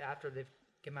Terra after they've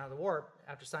come out of the warp,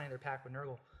 after signing their pact with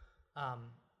Nurgle,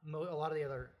 a lot of the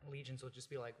other legions will just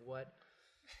be like, what?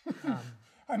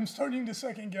 I'm starting to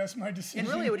second guess my decision. And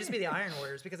really, it would just be the Iron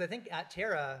Warriors, because I think at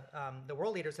Terra, the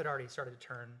world leaders had already started to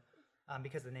turn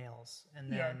because of the nails,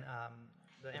 and then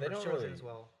the Emperor's children as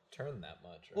well. Turn that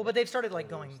much. Right? Well, but they've started like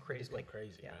going crazy,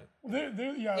 crazy, right?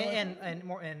 Well,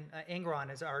 and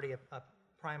Angron is already a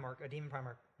Primarch, a Demon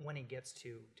Primarch, when he gets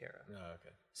to Terra. Oh,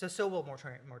 okay. So will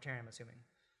Mortarion, I'm assuming.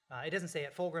 It doesn't say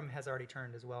it. Fulgrim has already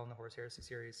turned as well in the Horus Heresy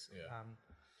series. Yeah.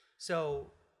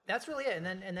 So that's really it.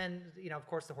 And then of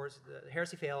course the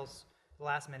Heresy fails at the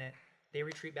last minute. They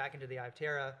retreat back into the Eye of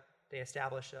Terra. They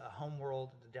establish a home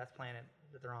world, the Death Planet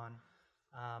that they're on,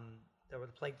 the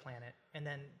Plague Planet, and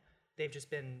then they've just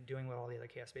been doing what all the other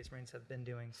Chaos Space Marines have been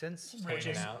doing since, which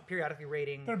is periodically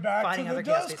raiding, they're back fighting to the other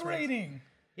Chaos dusk Space Marines. raiding.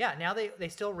 Yeah, now they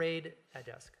still raid at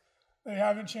dusk. They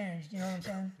haven't changed. You know what I'm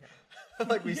saying?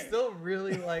 Like, we still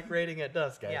really like raiding at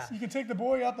dusk, guys. Yeah. You can take the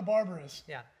boy out the barbarous.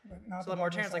 Yeah. But not So the the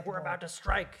barbarous Mortarian's like, out the we're boy. about to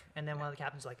strike. And then one of the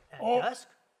captains like, at Oh. dusk?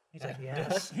 He's like,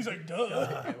 yes. He's like,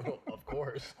 duh. Well, of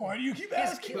course. Why do you keep He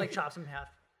just asking? like chops him in half.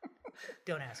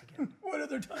 Don't ask again. What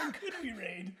other time could we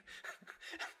raid?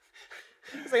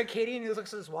 It's like Acadian who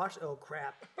looks at his watch. Oh,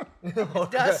 crap. Oh,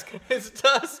 dusk. crap. It's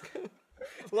dusk.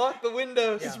 Lock the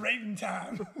windows. It's raiding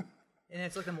time. And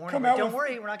it's like the morning. Come Like, out don't with-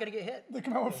 worry, we're not going to get hit. They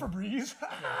come out with Febreze.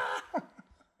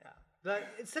 But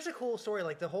it's such a cool story.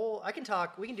 Like the whole,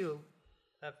 we can do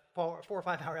a 4 or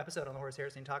 5 hour episode on the Horus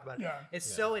Heresy and talk about it. Yeah. It's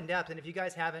so in depth. And if you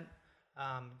guys haven't,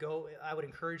 I would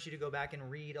encourage you to go back and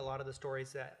read a lot of the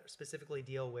stories that specifically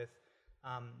deal with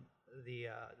the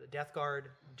Death Guard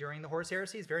during the Horus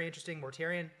Heresy. It's very interesting.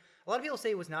 Mortarion. A lot of people say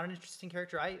he was not an interesting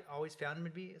character. I always found him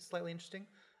to be slightly interesting.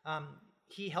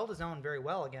 He held his own very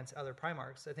well against other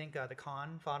Primarchs. I think the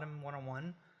Khan fought him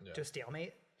one-on-one to a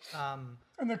stalemate.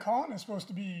 And the Khan is supposed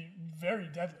to be very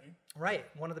deadly. Right,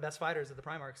 one of the best fighters of the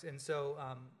Primarchs, and so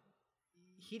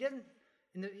he didn't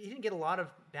get a lot of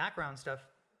background stuff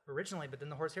originally, but then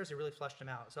the Horus Heresy really fleshed him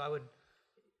out. So I would,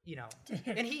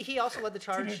 and he also led the Did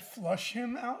charge. it flush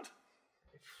him out?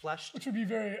 Fleshed, Which would be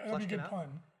very, that would be a Flushed him good out?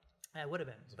 pun. it would have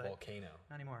been, It's a but volcano.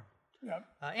 not anymore. Yeah.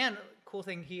 And cool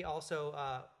thing, he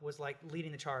also was like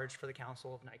leading the charge for the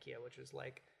Council of Nicaea, which is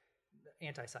like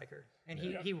anti-Psyker, and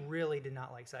he really did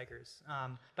not like Psykers.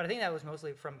 But I think that was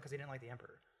mostly because he didn't like the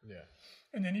Emperor. Yeah.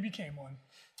 And then he became one.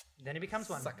 Then he becomes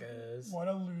one. Suckers. What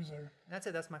a loser. That's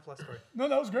it. That's my plus story. No,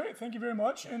 that was great. Thank you very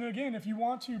much. And again, if you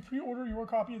want to pre-order your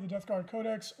copy of the Death Guard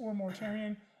Codex or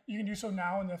Mortarion, you can do so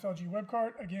now in the FLG web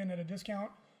cart, again at a discount,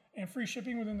 and free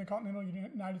shipping within the continental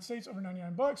United States over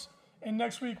 $99. And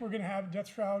next week we're going to have Death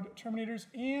Shroud Terminators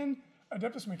and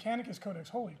Adeptus Mechanicus Codex.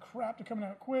 Holy crap, they're coming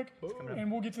out quick.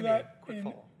 And we'll get to that.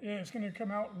 It's going to come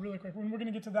out really quick. We're going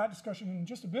to get to that discussion in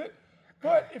just a bit.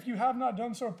 But if you have not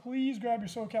done so, please grab your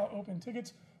SoCal Open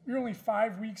tickets. We're only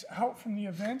 5 weeks out from the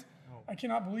event. I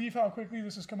cannot believe how quickly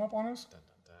this has come up on us.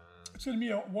 It's going to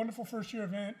be a wonderful first-year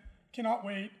event. Cannot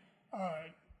wait.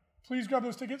 Please grab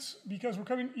those tickets because we're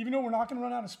coming, even though we're not going to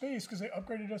run out of space because they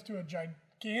upgraded us to a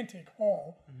gigantic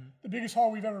hall, the biggest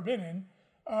hall we've ever been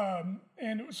in.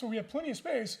 And so we have plenty of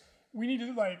space. We need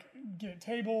to get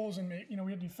tables and make,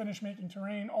 we have to finish making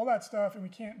terrain, all that stuff. And we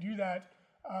can't do that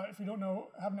if we don't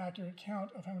have an accurate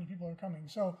count of how many people are coming.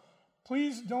 So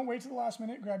please don't wait to the last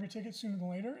minute. Grab your tickets sooner than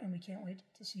later. And we can't wait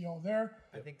to see y'all there.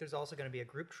 I think there's also going to be a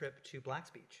group trip to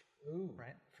Black's Beach. Ooh.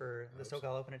 Right? For the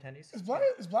SoCal Open attendees. Is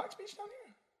Black's Beach down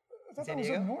here? I thought San that was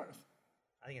Diego? up north.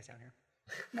 I think it's down here.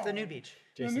 It's a nude beach.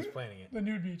 Jason's planning it. The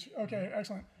nude beach. Okay,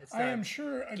 excellent. It's, I am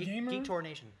sure a gamer. Geek Tour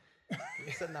Nation.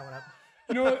 Setting that one up.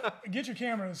 You know what? Get your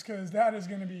cameras because that is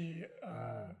going to be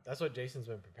That's what Jason's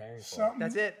been preparing for. something.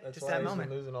 That's it. That's Just why that he's moment.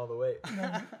 been losing all the weight. He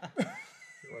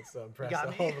wants to impress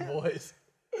got all me. the boys.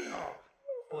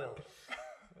 Spoiled.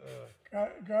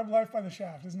 Grab life by the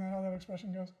shaft. Isn't that how that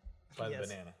expression goes? By the Yes.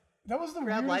 banana. That was the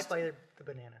Grab life weirdest. by the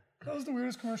banana. That was the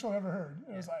weirdest commercial I ever heard.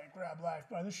 It was like grab life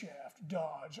by the shaft,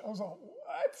 dodge. I was like,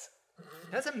 what?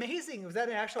 That's amazing. Was that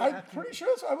an actual? I'm pretty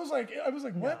sure. I was like,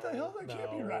 what the hell? That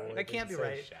can't be No. right. That can't be Didn't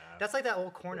say right. shaft. That's like that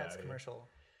old Cornets outta here. commercial.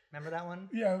 Remember that one?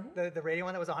 Yeah. The radio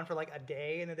one that was on for like a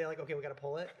day, and then they're like, okay, we got to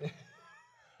pull it.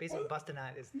 Basically, Bust a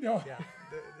Nut is No. yeah.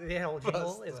 The whole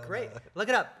jingle is great. Look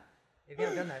it up if you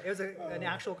haven't done that. It was an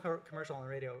actual commercial on the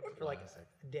radio for like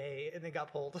a day, and they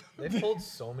got pulled. They've pulled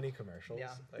so many commercials.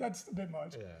 Yeah. Like, That's a bit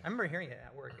much. I remember hearing it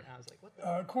at work, and I was like, what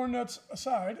the? Corn nuts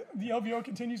aside, the LVO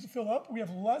continues to fill up. We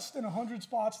have less than 100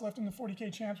 spots left in the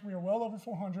 40K champs. We are well over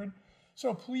 400.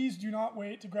 So please do not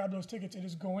wait to grab those tickets. It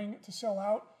is going to sell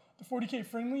out. The 40K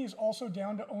friendly is also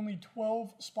down to only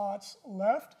 12 spots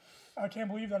left. I can't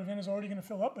believe that event is already going to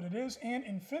fill up, but it is. And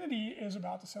Infinity is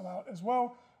about to sell out as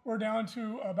well. We're down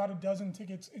to about a dozen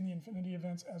tickets in the Infinity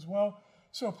events as well.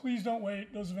 So please don't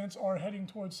wait. Those events are heading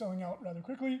towards selling out rather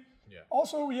quickly. Yeah.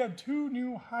 Also, we had 2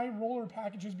 new high roller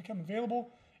packages become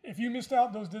available. If you missed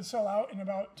out, those did sell out in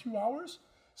about 2 hours.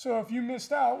 So if you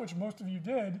missed out, which most of you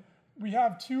did, we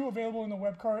have 2 available in the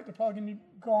web cart. They're probably going to be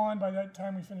gone by that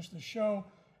time we finish the show.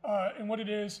 And what it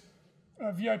is,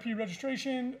 VIP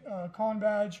registration, con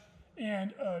badge,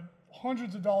 and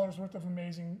hundreds of dollars worth of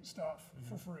amazing stuff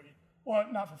for free. Well,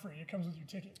 not for free. It comes with your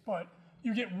ticket, but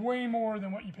you get way more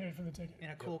than what you paid for the ticket.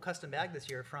 And a cool custom bag this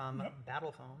year from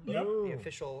Battle Foam, Yep. the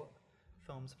official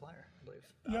foam supplier, I believe.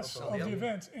 Yes, of the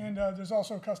event. And there's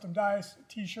also custom dice,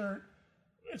 T-shirt.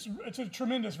 It's a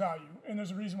tremendous value, and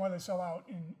there's a reason why they sell out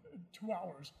in 2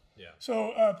 hours. Yeah.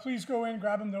 So please go in,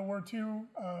 grab them. There were 2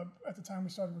 at the time we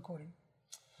started recording.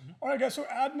 All right, guys. So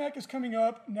AdMech is coming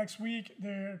up next week.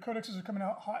 The codexes are coming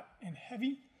out hot and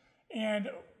heavy, and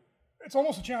it's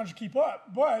almost a challenge to keep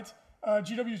up. But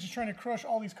GW is just trying to crush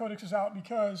all these codexes out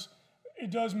because it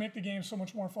does make the game so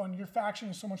much more fun. Your faction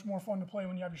is so much more fun to play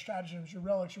when you have your stratagems, your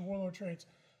relics, your warlord traits,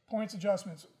 points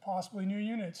adjustments, possibly new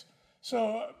units.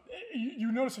 So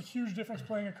you notice a huge difference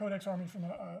playing a codex army from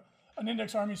an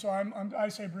index army. So I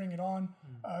say bring it on.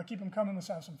 Keep them coming. Let's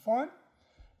have some fun.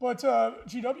 But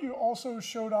GW also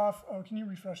showed off. Can you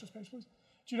refresh this page, please?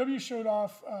 GW showed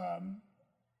off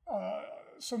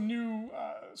some new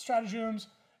stratagems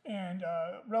and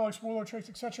relics, warlord traits,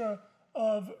 etc.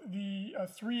 of the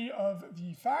 3 of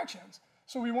the factions.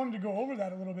 So we wanted to go over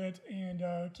that a little bit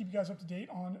and keep you guys up to date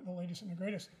on the latest and the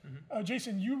greatest.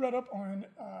 Jason, you read up on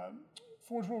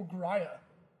Forge World Graia.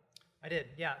 I did,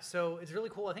 yeah. So it's really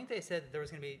cool. I think they said there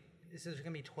was going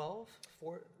to be 12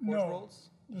 Forge No, Worlds.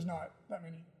 there's not that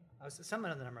many. Some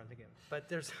other number I'm thinking of, but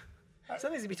there's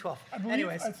something's gonna be 12. I believe,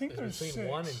 Anyways, I think there's between 6.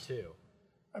 1 and 2.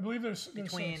 I believe there's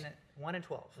between 6. 1 and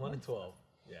 12. 1 and 12.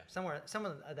 Yeah. Some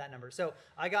of that number. So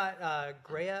I got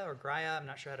Graia or Graia. I'm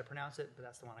not sure how to pronounce it, but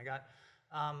that's the one I got.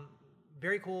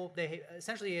 Very cool. They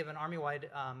essentially have an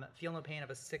army-wide feel no pain of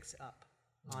a 6 up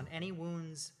on any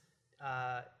wounds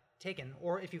taken,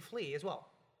 or if you flee as well,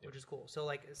 which is cool. So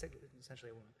like it's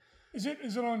essentially a wound. Is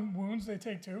it on wounds they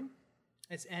take too?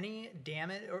 It's any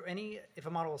damage or if a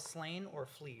model is slain or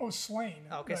flees. Oh, slain.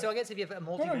 Okay, right. so I guess if you have a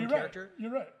multi-wound you're character. Right.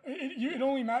 You're right.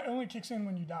 It only kicks in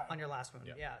when you die. On your last wound,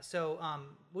 yeah. So,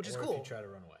 which is Or cool. if you try to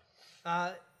run away.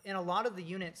 And a lot of the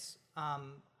units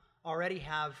already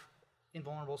have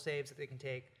invulnerable saves that they can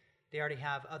take. They already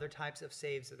have other types of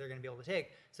saves that they're going to be able to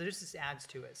take. So this adds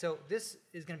to it. So this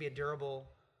is going to be a durable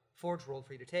Forge World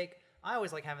for you to take. I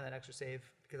always like having that extra save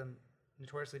because I'm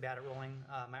notoriously bad at rolling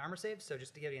my armor saves. So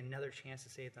just to give you another chance to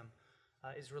save them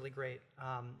is really great.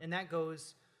 And that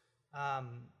goes...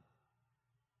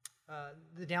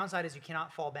 the downside is you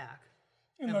cannot fall back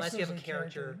unless you have a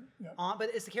character on, but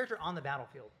it's the character on the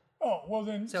battlefield. Oh, well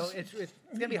then. So it's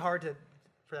going to be hard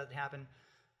for that to happen.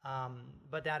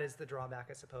 But that is the drawback,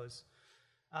 I suppose.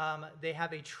 They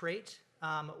have a trait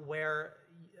where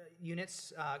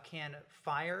units can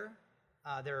fire.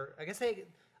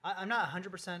 I'm not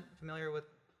 100% familiar with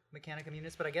Mechanicum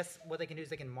units, but I guess what they can do is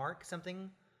they can mark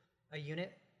a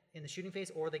unit in the shooting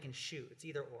phase, or they can shoot. It's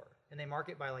either or. And they mark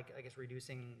it by,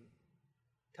 reducing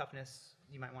toughness.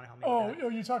 You might want to help me with that. Oh,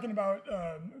 you're talking about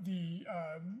the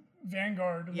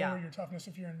Vanguard Yeah. lower your toughness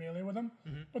if you're in melee with them.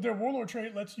 But their Warlord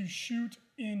trait lets you shoot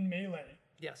in melee.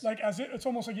 Yes. Like it's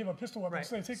almost like you have a pistol weapon. Right.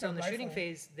 So they take So in the rifle. shooting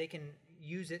phase, they can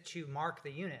use it to mark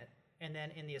the unit, and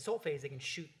then in the assault phase, they can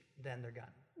shoot then their gun.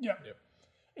 Yeah. Yep.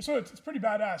 So it's pretty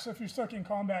badass. So if you're stuck in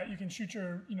combat, you can shoot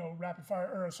your rapid fire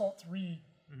or assault 3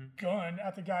 gun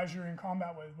at the guys you're in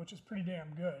combat with, which is pretty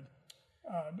damn good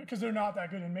because they're not that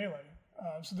good in melee.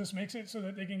 So this makes it so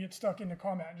that they can get stuck into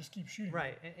combat and just keep shooting.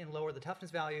 Right, and lower the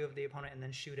toughness value of the opponent, and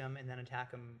then shoot them, and then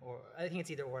attack them. Or I think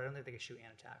it's either or. I don't think they can shoot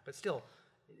and attack, but still,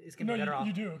 it's gonna be better off.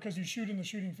 You do because you shoot in the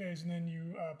shooting phase and then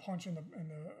you punch in the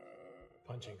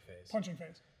Punching phase. punching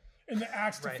phase, in the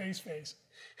axe to face phase.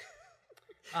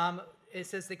 It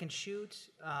says they can shoot.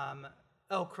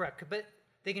 Correct, but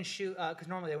they can shoot because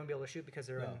normally they wouldn't be able to shoot because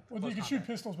they're in. Well, close you can combat. shoot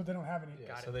pistols, but they don't have any.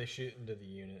 Yeah, so they shoot into the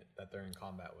unit that they're in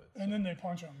combat with. And then they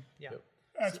punch them. Yeah. Yep.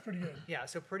 That's pretty good. Yeah,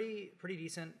 so pretty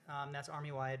decent. That's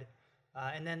army wide,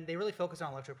 and then they really focus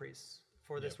on Electro Priests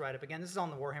for this write-up. Again, this is on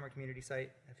the Warhammer community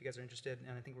site if you guys are interested,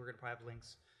 and I think we're going to probably have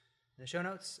links in the show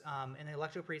notes. And the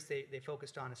Electro Priests, they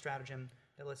focused on a stratagem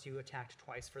that lets you attack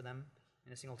twice for them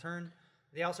in a single turn.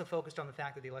 They also focused on the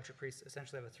fact that the Electro Priests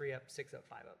essentially have a 3-up, 6-up,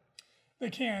 5-up. They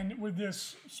can with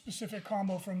this specific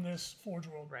combo from this Forge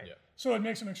World. Right. Yeah. So it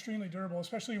makes them extremely durable,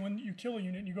 especially when you kill a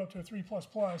unit and you go up to a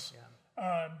 3++.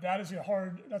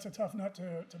 That's a tough nut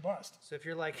to bust. So if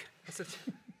you're like,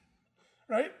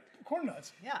 Right? Corn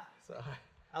nuts. yeah, So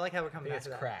I like how we're coming back it's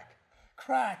to that. crack.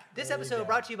 Crack. This episode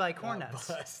brought to you by Corn Not Nuts.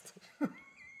 bust.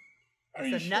 Are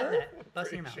you The sure? nut net,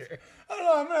 busting your mouth. Sure. I don't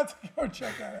know. I'm going to have to go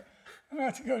check that. I'm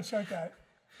going to have to go check that.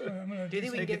 Do you think we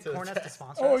can Take it get to the Corn Nuts to test.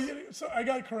 sponsor Oh, us? yeah. So I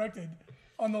got corrected.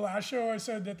 On the last show, I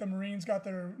said that the Marines got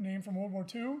their name from World War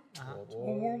II.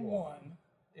 World War One.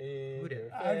 Who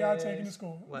did? I got taken to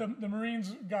school. What? The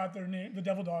Marines got their name, the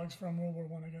Devil Dogs, from World War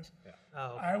One, I guess.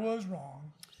 Oh, okay. I was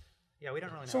wrong. Yeah, we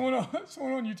don't really know.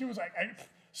 Someone on YouTube was like,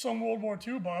 some World War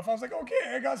II buff. I was like,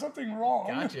 okay, I got something wrong.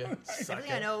 Gotcha.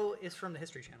 Everything I know is from the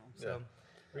History Channel. So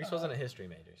Reese wasn't a history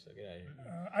major, so get out of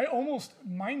here. I almost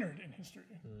minored in history.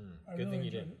 I Good really thing you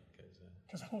enjoyed didn't. it,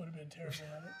 because I would have been terrible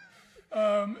at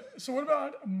it. So what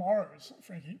about Mars,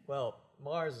 Frankie? Well,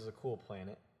 Mars is a cool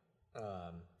planet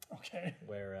Okay.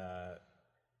 where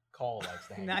Call likes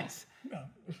to hang Nice. No.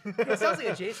 It sounds like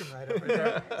a Jason right over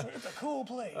there. It's a cool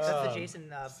place. That's the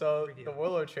Jason So review. the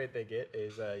Warlord trait they get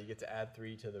is you get to add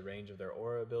 3 to the range of their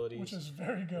aura abilities, Which is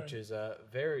very good. which is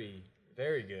very,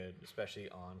 very good, especially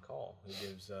on Call, who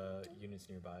gives units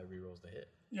nearby rerolls to hit.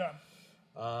 Yeah.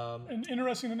 And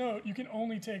interesting to note, you can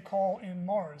only take Call in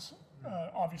Mars,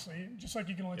 obviously, just like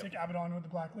you can only take Abaddon with the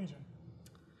Black Legion.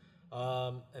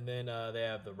 And then they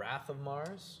have the Wrath of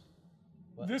Mars.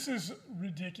 This is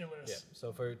ridiculous. Yeah.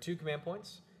 So for 2 command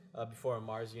points, before a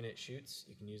Mars unit shoots,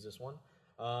 you can use this one.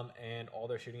 And all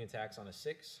their shooting attacks on a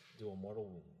 6 do a mortal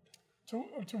wound.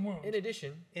 To wound. In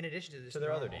addition In addition to this, to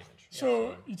their other normal. damage.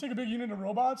 So you take a big unit of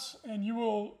robots, and you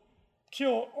will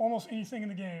kill almost anything in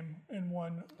the game in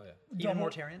one. Oh, yeah. Even double-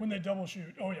 Mortarion? When they double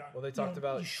shoot. Oh, yeah. Well, they talked You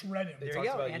about- shred him. they There talked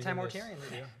you go. about using Anti-Mortarian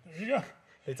review. There you go.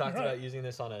 They talked You're right. about using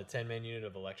this on a 10-man unit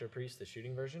of Electro Priest, the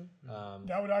shooting version.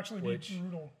 That would actually which- be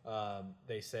brutal.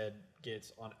 They said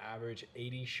gets on average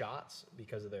 80 shots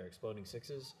because of their exploding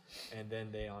 6s, and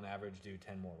then they on average do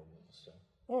 10 mortal wounds. So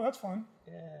Oh, that's fun.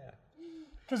 yeah,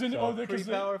 Because pretty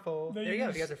powerful. There you go.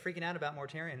 If you guys are freaking out about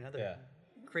Mortarion and other Yeah.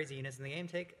 crazy units in the game,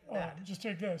 take Oh, that. just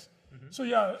take this. Mm-hmm. So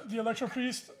yeah, the Electro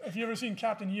Priest. If you ever seen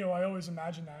Captain EO, I always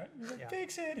imagine that. He's like, Yeah.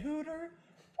 fix it, Hooter.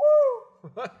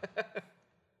 Woo!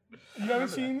 You haven't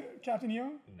seen Captain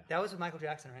EO? That was with Michael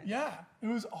Jackson, right? Yeah, it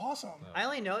was awesome. I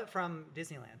only know it from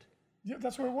Disneyland. Yeah,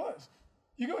 that's where it was.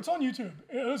 You go. It's on YouTube.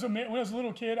 It was when I was a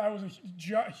little kid. I was a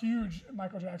huge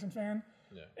Michael Jackson fan,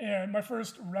 Yeah. and my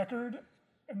first record,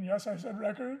 and yes, I said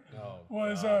record, Oh,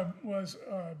 was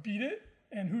 "Beat It"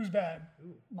 and "Who's Bad."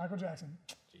 Michael Jackson.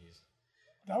 Jeez.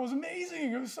 That was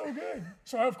amazing. It was so good.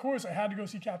 So of course I had to go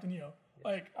see Captain EO.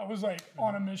 Like I was like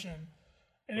on a mission,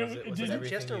 and Was it it did. Was it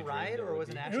everything just a you dreamed ride, it or would was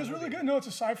it be? an It actual was really movie? good. No, it's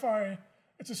a sci-fi.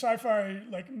 It's a sci-fi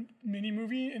like mini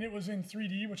movie, and it was in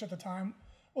 3D, which at the time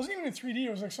wasn't even in 3D.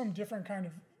 It was like some different kind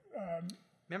of.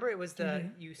 Remember, it was the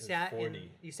you sat in 4D.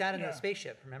 you sat in Yeah. the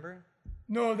spaceship. Remember?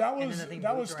 No, that then was the thing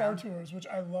that moves was Star around. Tours, which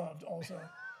I loved also.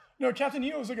 No, Captain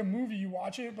EO was like a movie. You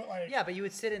watch it, but like Yeah, but you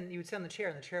would sit on the chair,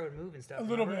 and the chair would move and stuff. a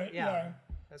little remember? bit. Yeah.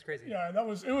 That's crazy. Yeah, it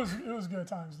was good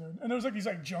times, dude. And there was like these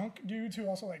like junk dudes who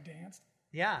also like danced.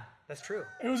 Yeah, that's true.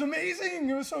 It was amazing.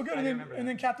 It was so good. I And then remember and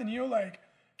then Captain EO like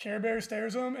Care Bear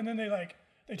stares them, and then they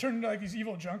turn into like these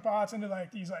evil junk bots into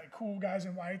like these like cool guys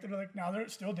in white that are like now they're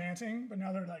still dancing, but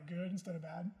now they're like good instead of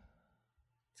bad.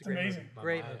 It's Great amazing. movie.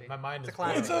 Great movie. My mind It's is a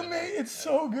classic. It's amazing. It's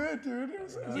so good, dude. It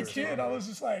was, as a kid, I was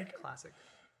just like Classic.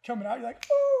 coming out. You're like,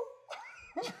 oh,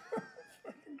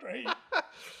 fucking great.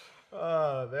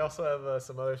 They also have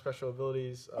some other special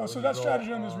abilities. Oh, so when that you roll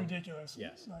stratagem is on- ridiculous.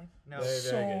 Yes. Like, No, Very, very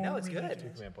so good. No, it's good.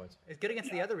 ridiculous. Command points. it's good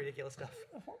against the other ridiculous stuff.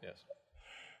 Yes.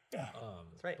 Yeah.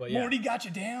 That's right. But yeah, Morty got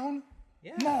you down.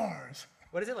 Yeah. Mars.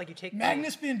 What is it like? You take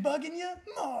Magnus been bugging you.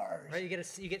 Mars. Right, you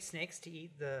get snakes to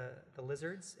eat the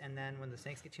lizards, and then when the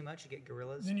snakes get too much, you get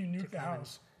gorillas. Then you to nuke the come and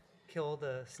house. kill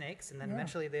the snakes, and then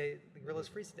eventually the gorillas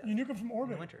freeze to death. You nuke them from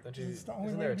orbit. winter. don't you, It's the only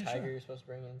isn't way there a to be tiger sure. you're supposed to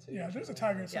bring in too? Yeah, or there's a something?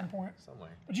 tiger at some Yeah. point.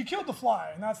 Somewhere. But you killed the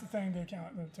fly, and that's the thing they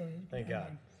count. Thank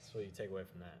God. That's what you take away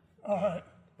from that. All right.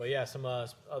 But yeah, some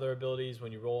other abilities.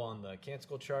 When you roll on the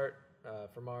Canticle chart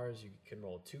for Mars, you can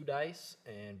roll 2 dice,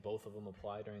 and both of them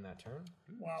apply during that turn.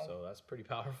 Wow. So that's pretty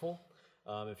powerful.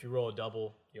 If you roll a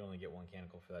double, you only get 1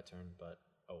 Canticle for that turn, but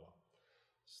oh well.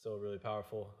 Still really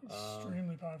powerful.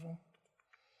 Extremely powerful.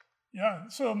 Yeah,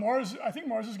 so Mars, I think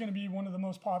Mars is going to be one of the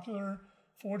most popular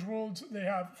Forge Worlds. They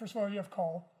have, first of all, you have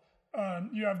Call.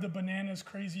 You have the Bananas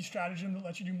crazy stratagem that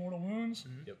lets you do mortal wounds.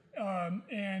 Yep.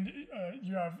 And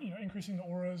you have, increasing the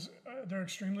auras. They're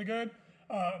extremely good.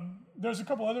 There's a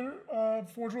couple other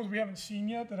Forge Worlds we haven't seen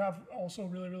yet that have also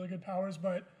really, really good powers.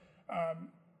 But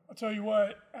I'll tell you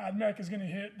what, AdMech is going to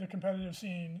hit the competitive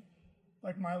scene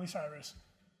like Miley Cyrus.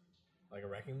 Like a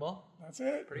wrecking ball? That's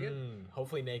it. Pretty good.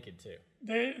 Hopefully naked too.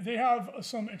 They have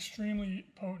some extremely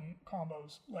potent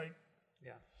combos. Like,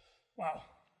 Yeah. wow.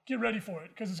 Get ready for it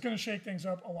because it's going to shake things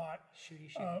up a lot. Shooty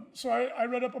shoot. So I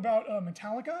read up about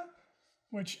Metallica,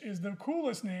 which is the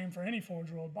coolest name for any Forge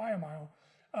World by a mile.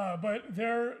 But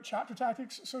their chapter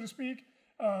tactics, so to speak,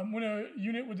 when a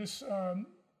unit with this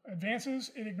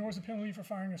advances, it ignores the penalty for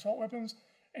firing assault weapons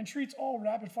and treats all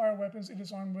rapid-fire weapons it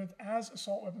is armed with as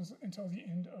assault weapons until the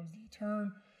end of the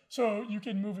turn. So you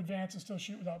can move advance and still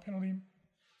shoot without penalty.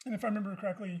 And if I remember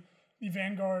correctly, the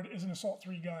Vanguard is an Assault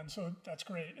 3 gun, so that's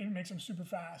great. It makes them super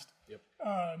fast. Yep.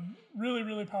 Really,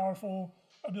 really powerful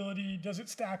ability. Does it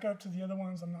stack up to the other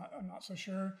ones? I'm not so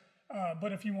sure.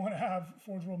 But if you want to have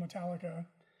Forge World Metallica,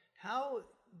 How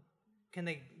can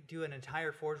they do an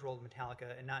entire Forge World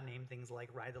Metallica and not name things like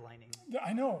Ride the Lightning?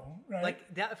 I know, right? Like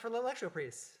that for the Electro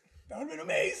Priests. That would have been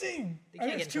amazing. You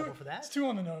can't get in trouble for that. It's 2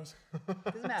 on the nose.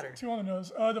 Doesn't matter. 2 on the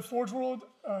nose. The Forge World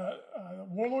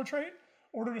Warlord trait.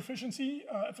 Ordered efficiency.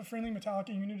 If a friendly Metallica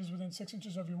unit is within 6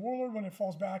 inches of your Warlord, when it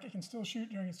falls back, it can still shoot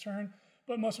during its turn,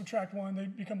 but must subtract 1. They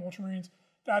become Ultramarines.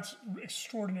 That's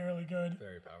extraordinarily good.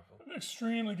 Very powerful.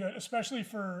 Extremely good, especially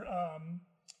for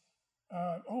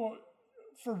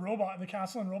the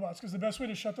Castellan robots, because the best way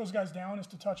to shut those guys down is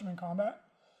to touch them in combat.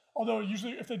 Although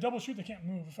usually if they double shoot, they can't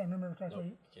move, if I remember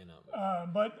correctly. Nope,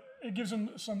 cannot. But it gives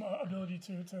them some ability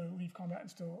to leave combat and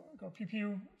still go pew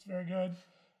pew. It's very good.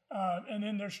 And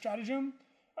then their stratagem,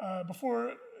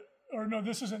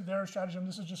 this isn't their stratagem.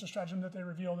 This is just a stratagem that they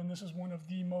revealed, and this is one of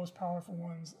the most powerful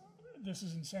ones. This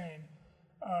is insane.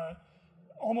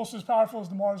 Almost as powerful as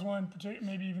the Mars one,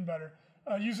 maybe even better.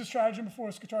 Use the stratagem before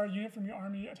a Skitarii unit from your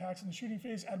army attacks in the shooting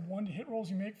phase. Add 1 to hit rolls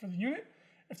you make for the unit.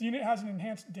 If the unit has an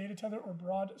enhanced data tether or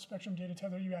broad spectrum data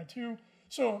tether, you add 2.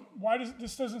 So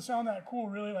this doesn't sound that cool,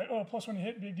 really? Like, oh, +1 to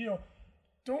hit, big deal.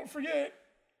 Don't forget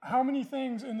how many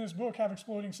things in this book have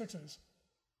exploding 6s.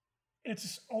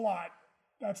 It's a lot.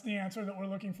 That's the answer that we're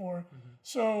looking for. Mm-hmm.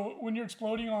 So when you're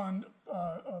exploding on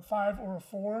a 5 or a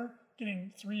 4,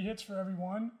 getting 3 hits for every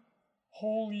one,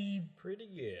 holy pretty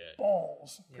good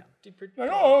balls. Yeah. Pretty like,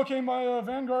 oh, okay, my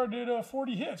Vanguard did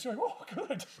 40 hits. You're like, oh,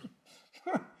 good.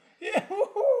 Yeah,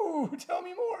 woohoo, tell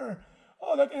me more.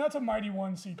 Oh, that's a mighty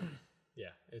 1 CP. Yeah,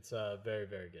 it's very,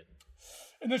 very good.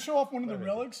 And then show off one of the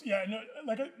relics. Yeah, no,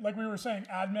 like we were saying,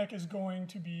 AdMech is going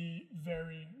to be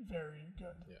very, very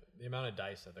good. Yeah, the amount of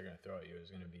dice that they're going to throw at you is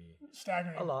going to be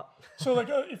staggering. A lot. So like,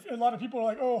 if a lot of people are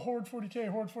like, oh, Horde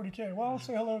 40K. Well,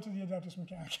 say hello to the Adeptus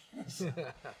Mechanicus.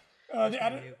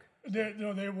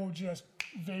 They will just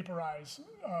vaporize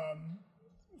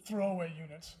throwaway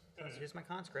units. So here's my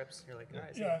conscripts. You're like, all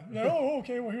right. Yeah. Oh,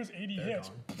 okay. Well, here's 80 hits.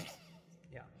 Gone.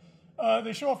 Yeah.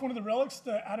 They show off one of the relics,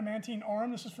 the Adamantine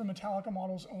Arm. This is for Metallica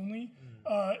models only.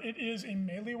 It is a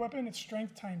melee weapon. It's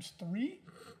strength ×3.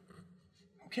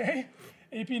 Okay.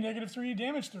 AP -3,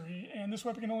 damage 3. And this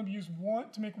weapon can only be used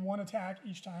to make 1 attack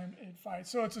each time it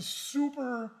fights. So it's a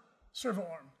super servo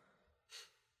arm.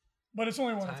 But it's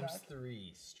only 1 attack.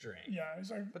 ×3 strength. Yeah.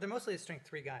 It's like, but they're mostly strength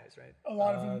 3 guys, right? A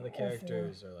lot of them. The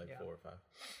characters are like 4 or 5.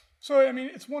 So, I mean,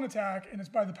 it's 1 attack, and it's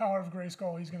by the power of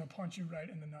Grayskull. He's going to punch you right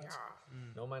in the nuts.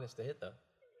 No minus to hit, though.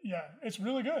 Yeah, it's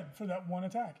really good for that 1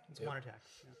 attack. It's 1 attack.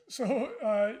 Yeah.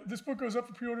 So, this book goes up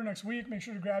for pre-order next week. Make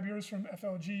sure to grab yours from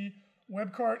FLG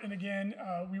Webcart. And again,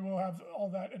 we will have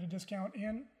all that at a discount,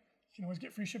 and you can always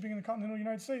get free shipping in the continental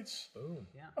United States. Boom.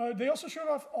 Yeah. They also showed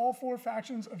off all 4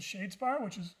 factions of Shadespire,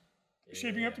 which is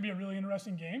shaping up to be a really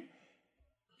interesting game.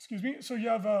 Excuse me. So, you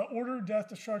have Order, Death,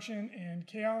 Destruction, and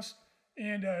Chaos.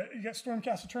 And you got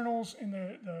Stormcast Eternals in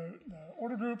the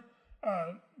Order group,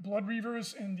 Blood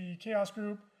Reavers in the Chaos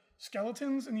group,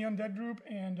 Skeletons in the Undead group,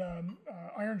 and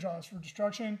Ironjaws for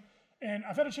Destruction. And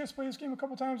I've had a chance to play this game a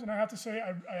couple times, and I have to say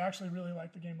I actually really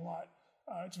like the game a lot.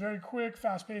 It's very quick,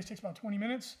 fast-paced, takes about 20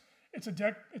 minutes. It's a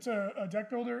deck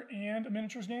builder and a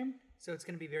miniatures game. So it's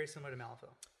going to be very similar to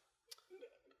Malifaux.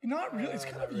 Not really. It's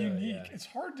kind of unique. Yeah. It's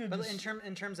hard to. But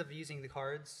in terms of using the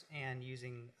cards and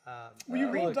using,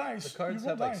 you roll dice. The cards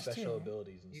have like special too.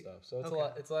 abilities and stuff. So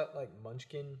it's It's a lot like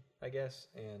Munchkin, I guess,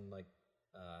 and like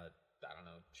I don't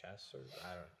know, chess or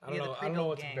I don't know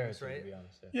what to compare it to, to be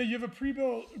honest. Yeah, you have a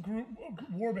pre-built group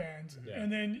warband,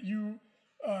 and then you,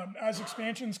 as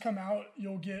expansions come out,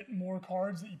 you'll get more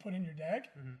cards that you put in your deck.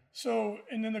 Mm-hmm. So,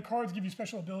 and then the cards give you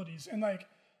special abilities, and like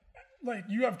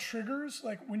you have triggers,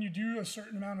 like when you do a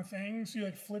certain amount of things, you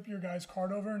like flip your guy's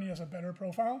card over and he has a better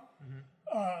profile.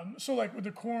 Mm-hmm. So like with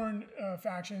the Khorne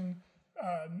faction,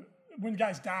 when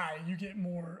guys die, you get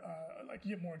more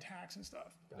attacks and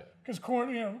stuff. Because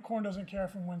Khorne doesn't care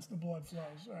from whence the blood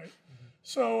flows, right? Mm-hmm.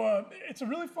 So it's a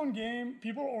really fun game.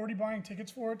 People are already buying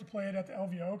tickets for it to play it at the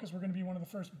LVO because we're going to be one of the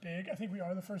first big. I think we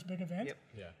are the first big event. Yep.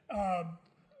 Yeah.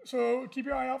 So keep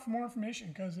your eye out for more information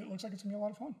because it looks like it's going to be a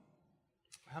lot of fun.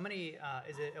 How many,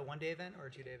 is it a 1-day event or a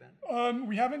 2-day event?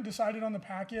 We haven't decided on the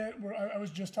pack yet. I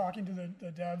was just talking to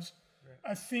the devs.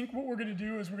 Right. I think what we're going to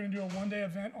do is we're going to do a 1-day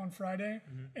event on Friday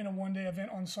and a 1-day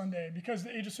event on Sunday because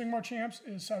the Age of Sigmar champs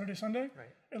is Saturday, Sunday.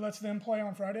 Right. It lets them play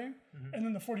on Friday. Mm-hmm. And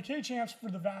then the 40K champs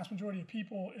for the vast majority of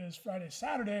people is Friday,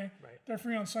 Saturday. Right. They're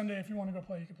free on Sunday. If you want to go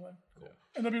play, you can play. Cool.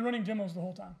 And they'll be running demos the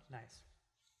whole time. Nice.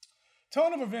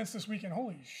 Ton of events this weekend.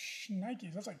 Holy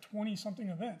shnikes. That's like 20-something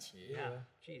events. Yeah.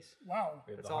 Jeez. Wow.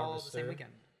 It's all the same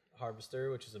weekend.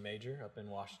 Harvester, which is a major up in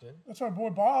Washington. That's our boy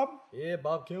Bob. Yeah,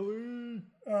 Bob Kelly.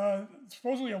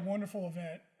 Supposedly a wonderful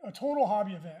event. A total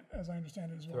hobby event, as I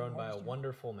understand it as well. Thrown by a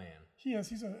wonderful man. He is.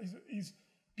 He's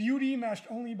beauty matched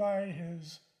only by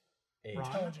his age.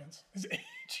 Intelligence. His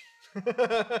age.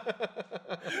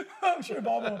 I'm sure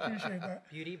Bob will appreciate that.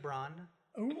 Beauty, brawn,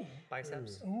 Ooh.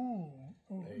 biceps. Ooh.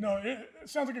 No, it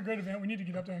sounds like a great event. We need to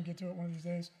get up there and get to it one of these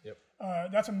days. Yep.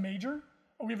 That's a major.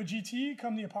 We have a GT,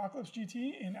 come the Apocalypse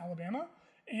GT in Alabama,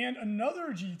 and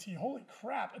another GT. Holy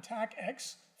crap! Attack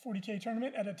X 40K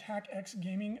tournament at Attack X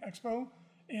Gaming Expo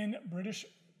in British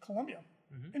Columbia,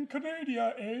 in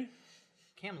Canada, eh?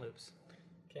 Kamloops.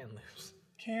 Kamloops.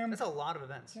 That's a lot of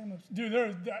events. Kamloops. Dude,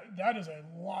 that is a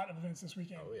lot of events this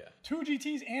weekend. Oh, yeah. 2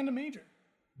 GTs and a major.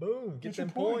 Boom. Get your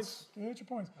them points. Get your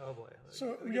points. Oh boy.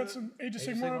 So we got some Age of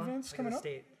Sigmar events coming up,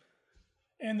 State.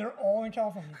 and they're all in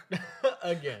California.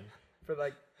 Again. For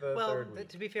like the third week.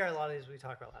 To be fair, a lot of these we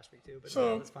talked about last week too, but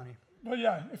So- that's funny. But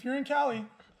yeah, if you're in Cali,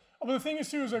 but the thing is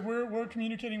too is like we're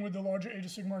communicating with the larger Age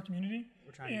of Sigmar community.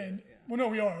 We're trying to do it, yeah. Well, no,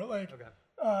 we are. Like,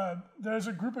 Okay. there's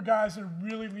a group of guys that are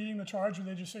really leading the charge with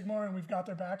Age of Sigmar, and we've got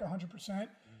their back 100%.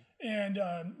 And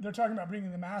they're talking about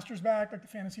bringing the Masters back, like the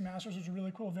Fantasy Masters was a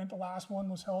really cool event. The last one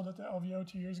was held at the LVO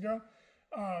 2 years ago.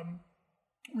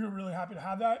 We were really happy to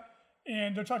have that.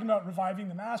 And they're talking about reviving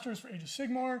the Masters for Age of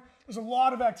Sigmar. There's a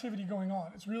lot of activity going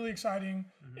on. It's really exciting.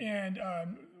 And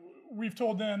we've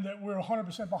told them that we're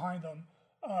 100% behind them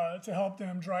to help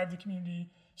them drive the community.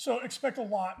 So expect a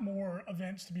lot more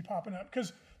events to be popping up,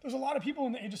 because there's a lot of people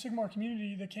in the Age of Sigmar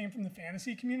community that came from the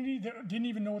fantasy community that didn't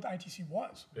even know what the ITC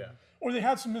was. Yeah. Or they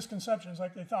had some misconceptions,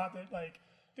 like they thought that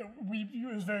it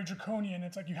was very draconian.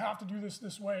 It's like, you have to do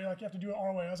this way, like you have to do it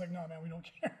our way. I was like, no, man, we don't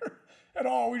care at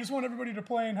all. We just want everybody to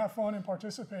play and have fun and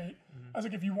participate. I was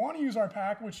like, if you want to use our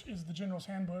pack, which is the General's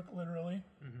Handbook, literally,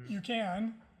 you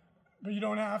can, but you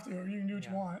don't have to. You can do what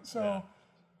you want. So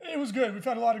it was good. We've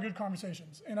had a lot of good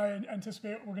conversations, and I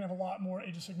anticipate we're going to have a lot more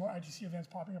Age of Sigmar ITC events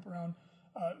popping up around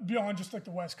beyond just like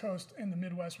the West Coast and the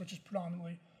Midwest, which is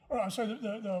predominantly, or I'm sorry,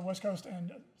 the West Coast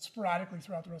and sporadically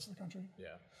throughout the rest of the country.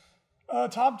 Yeah.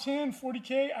 Top 10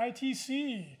 40K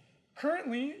ITC.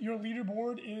 Currently, your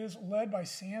leaderboard is led by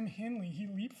Sam Henley. He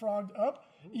leapfrogged up.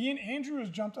 Ian Andrew has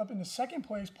jumped up into second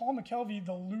place. Paul McKelvey,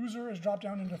 the loser, has dropped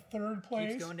down into third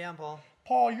place. Keeps going down, Paul.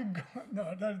 Paul, you're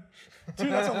no, dude,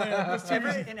 that's a layup. That's too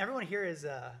easy. And everyone here is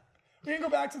We can go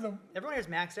back to the. everyone here is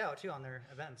maxed out too on their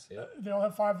events. Yeah. They all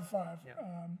have 5 of 5. Yeah.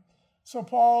 So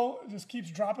Paul just keeps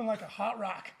dropping like a hot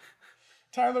rock.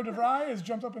 Tyler DeVry has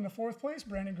jumped up into 4th place.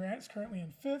 Brandon Grant is currently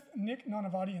in 5th. Nick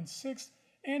Nanavati in 6th.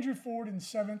 Andrew Ford in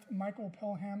 7th. Michael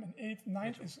Pelham in 8th.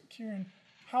 9th is Kieran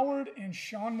Howard. And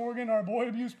Sean Morgan, our boy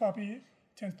abuse puppy,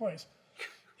 10th place.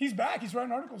 He's back. He's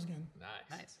writing articles again.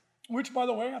 Nice. Which, by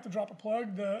the way, I have to drop a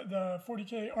plug. The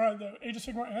 40K, or the Age of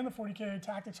Sigmar and the 40K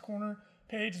Tactics Corner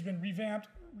page has been revamped,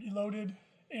 reloaded,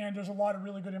 and there's a lot of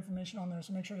really good information on there.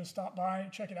 So make sure to stop by,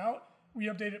 check it out. We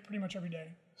update it pretty much every day.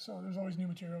 So there's always new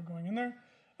material going in there.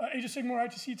 Age of Sigmar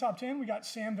ITC Top 10, we got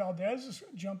Sam Valdez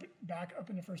jump back up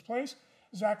into 1st place.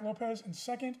 Zach Lopez in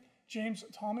 2nd. James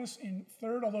Thomas in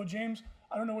 3rd. Although, James,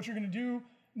 I don't know what you're going to do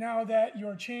now that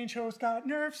your change host got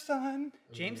nerfed, son.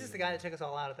 James is the guy that took us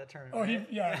all out at that tournament. Oh, right?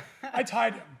 yeah. I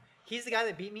tied him. He's the guy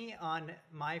that beat me on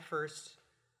my first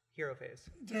hero phase.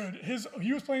 Dude,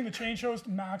 he was playing the change host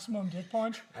maximum dick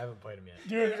punch. I haven't played him yet.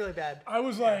 Dude, It was really bad. I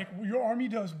was like, your army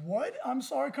does what? I'm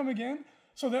sorry, come again?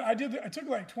 So then I took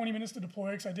like 20 minutes to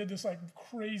deploy because I did this like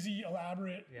crazy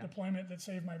elaborate deployment that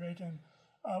saved my bacon.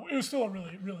 It was still a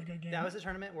really, really good game. That was the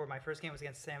tournament where my first game was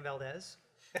against Sam Valdez.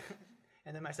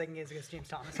 And then my second game was against James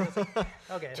Thomas. So I was like,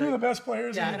 okay. Two of the best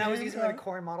players. Yeah, in and the I was game. using the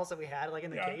core models that we had like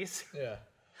in the case. Yeah.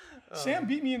 Sam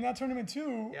beat me in that tournament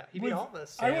too. Yeah, he beat all of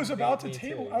us. I was Sam about to beat me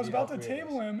table. too. I was He about beat to all three of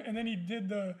table him, and then he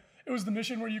did it was the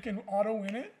mission where you can auto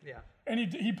win it. Yeah. And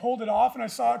he pulled it off, and I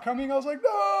saw it coming. I was like,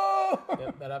 no.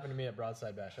 Yep, that happened to me at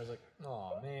Broadside Bash. I was like,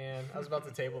 oh man, I was about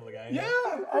to table the guy. Yeah,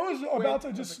 I was about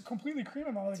to just completely cream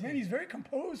him. I was like, man, he's very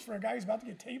composed for a guy who's about to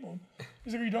get tabled.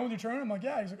 He's like, are you done with your turn? I'm like,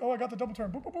 yeah. He's like, oh, I got the double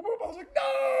turn. Boop, boop, boop, boop. I was like,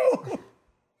 no.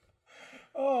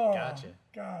 Oh, Gotcha.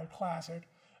 God, classic.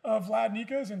 Vlad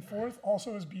Nika is in 4th,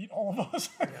 also has beat all of us.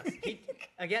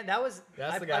 Again, that was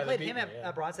That's I the guy that played beat him me,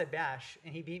 at Broadside Bash,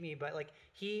 and he beat me. But like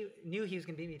he knew he was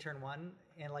gonna beat me turn 1,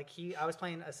 and like I was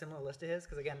playing a similar list to his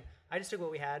because again, I just took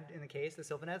what we had in the case, the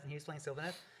Sylvaneth, and he was playing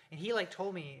Sylvaneth, and he like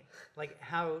told me like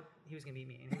how he was gonna beat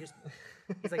me, and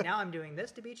he's like, now I'm doing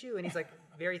this to beat you, and he's like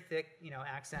very thick,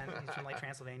 accent. He's from like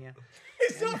Transylvania.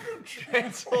 He's not from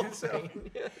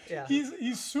Transylvania. Yeah,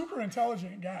 He's super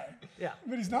intelligent guy. yeah,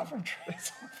 But he's not from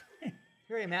Transylvania.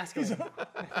 very masculine.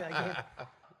 That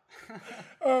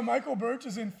game. Michael Birch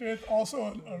is in 5th,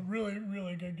 also a really,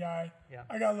 really good guy. Yeah.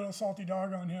 I got a little salty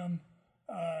dog on him.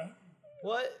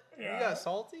 What? Yeah. You got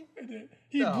salty?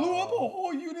 He blew up a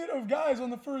whole unit of guys on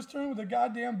the first turn with a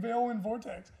goddamn Veilwind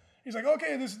Vortex. He's like,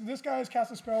 okay, this guy has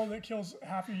cast a spell that kills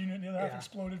half your unit, and the other half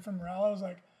exploded from morale. I was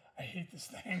like, I hate this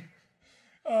thing.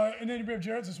 And then we have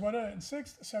Jarrett Zesweta in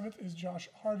 6th. 7th is Josh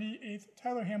Harvey. 8th,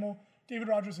 Tyler Hamill. David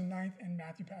Rogers in 9th, and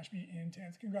Matthew Pashby in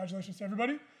 10th. Congratulations to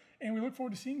everybody. And we look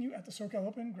forward to seeing you at the SoCal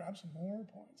Open. Grab some more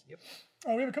points. Yep.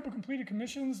 We have a couple completed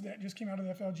commissions that just came out of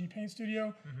the FLG Paint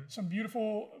Studio. Some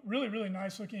beautiful, really, really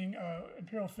nice looking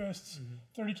Imperial Fists,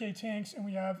 30K tanks, and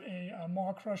we have a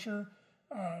Maw Crusher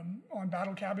on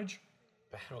Battle Cabbage.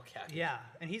 Battle Cabbage. Yeah,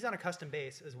 and he's on a custom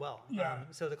base as well. Yeah.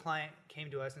 So the client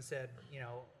came to us and said,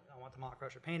 I want the Maw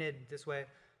Crusher painted this way.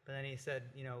 But then he said,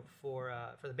 for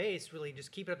the base, really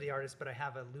just keep it up to the artist, but I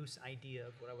have a loose idea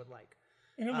of what I would like.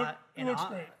 And it looks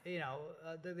great.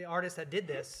 The artist that did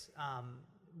this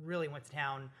really went to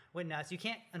town, went nuts.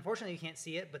 Unfortunately, you can't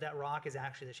see it, but that rock is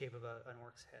actually the shape of an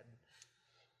orc's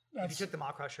head. If you took the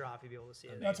Maw Crusher off, you'd be able to see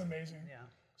it. That's amazing. Yeah.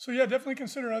 So yeah, definitely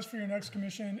consider us for your next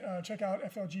commission. Check out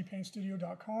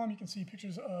flgpaintstudio.com. You can see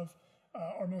pictures of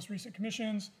our most recent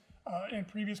commissions and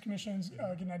previous commissions,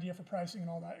 get an idea for pricing and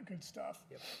all that good stuff.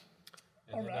 Yep.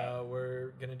 And then,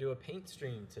 we're going to do a paint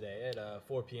stream today at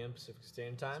 4 p.m. Pacific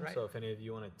Standard Time. Right. So if any of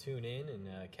you want to tune in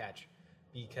and catch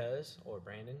Because or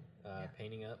Brandon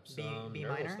painting up some B Nurgle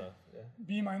minor? stuff. Yeah.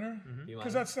 B minor, B because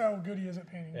minor. that's how good he is at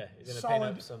painting. Yeah, he's going to Solid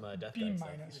paint up some Death B Guard stuff.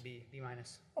 minus. B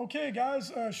minus. Okay,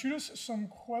 guys, shoot us some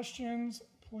questions,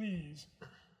 please.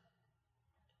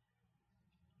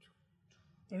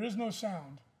 There is no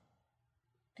sound.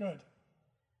 Good.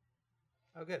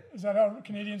 Oh, good. Is that how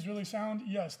Canadians really sound?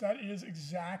 Yes, that is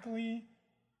exactly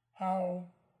how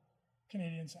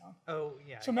Canadians sound. Oh,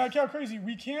 yeah. So, Mad Cow Crazy,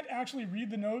 we can't actually read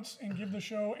the notes and give the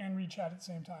show and read chat at the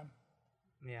same time.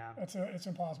 Yeah. It's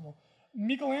impossible.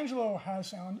 Michelangelo has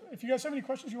sound. If you guys have any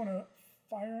questions, you want to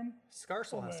fire him.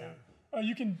 Scarsel has sound.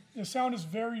 You can. The sound is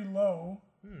very low.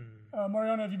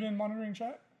 Mariana, have you been monitoring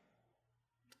chat?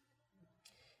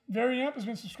 Variamp has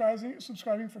been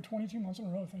subscribing for 22 months in a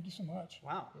row. Thank you so much.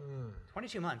 Wow.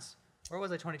 22 months. Where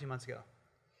was I 22 months ago?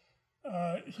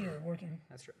 Here, working.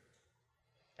 That's true.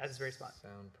 That's his very spot.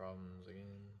 Sound problems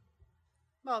again.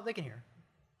 Well, they can hear.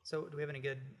 So, do we have any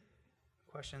good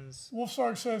questions?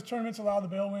 Wolfsark says tournaments allow the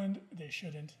Balewind. They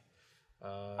shouldn't.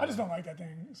 I just don't like that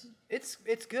thing.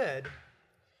 It's good.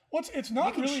 Well, it's not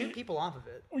You can really. shoot people off of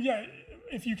it. Well, yeah,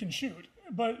 if you can shoot.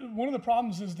 But one of the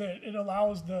problems is that it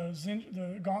allows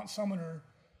the Gaunt Summoner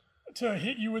to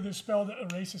hit you with a spell that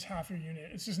erases half your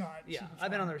unit. It's just not. Yeah, super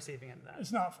I've been fun. on the receiving end of that.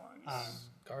 It's not fun.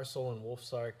 Garsoul and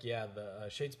Wolfsark, yeah, the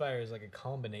Shadespire is like a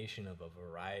combination of a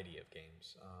variety of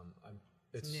games.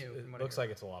 It's new from It what I looks hear.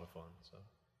 like it's a lot of fun. So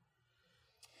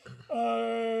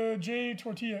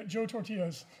Joe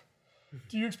Tortillas.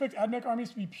 Do you expect AdMech armies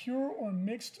to be pure or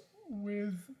mixed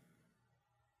with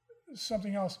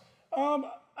something else?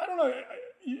 I don't know.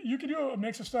 You could do a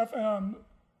mix of stuff.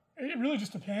 It really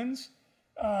just depends.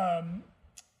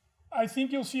 I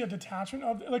think you'll see a detachment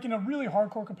of, like in a really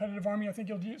hardcore competitive army, I think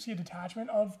you'll see a detachment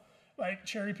of like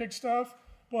cherry pick stuff.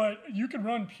 But you could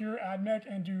run pure AdMech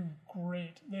and do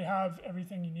great. They have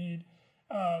everything you need.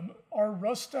 Are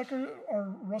Rust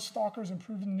Stalkers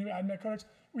improved in the new AdMech Codex?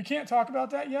 We can't talk about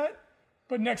that yet,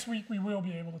 but next week we will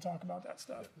be able to talk about that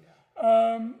stuff.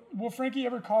 Will Frankie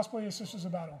ever cosplay his Sisters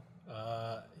of Battle?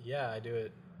 yeah, I do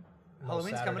it most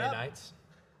Halloween's Saturday coming up. nights.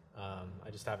 I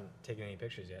just haven't taken any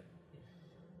pictures yet.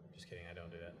 Just kidding, I don't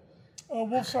do that.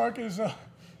 Wolfsark is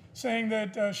saying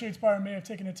that Shadespire may have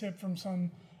taken a tip from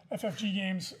some FFG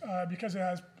games because it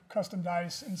has custom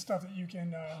dice and stuff that you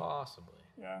can. Possibly.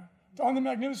 Yeah. On the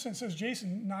Magnificent says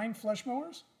Jason, 9 flesh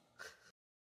mowers.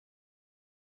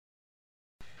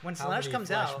 When How Slash many comes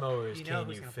flesh out, mowers you know can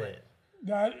who's you going to play fit? it.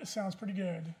 That sounds pretty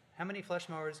good. How many flesh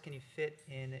mowers can you fit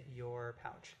in your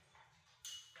pouch?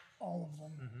 All of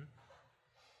them.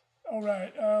 All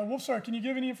right. Wolfsark, can you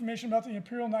give any information about the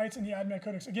Imperial Knights and the AdMech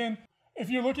Codex? Again, if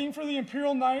you're looking for the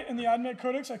Imperial Knight and the AdMech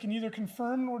Codex, I can either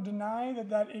confirm or deny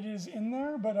that it is in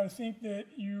there, but I think that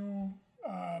you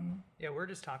Yeah, we're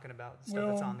just talking about the stuff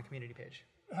that's on the community page.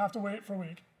 have to wait for a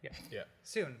week. Yeah. Yeah.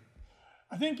 Soon.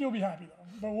 I think you'll be happy, though,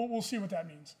 but we'll see what that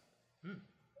means.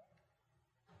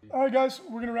 All right, guys,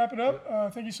 we're going to wrap it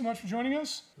up. Thank you so much for joining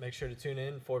us. Make sure to tune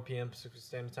in 4 p.m. Pacific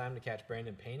Standard Time to catch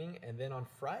Brandon painting, and then on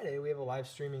Friday we have a live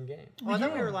streaming game. Well, I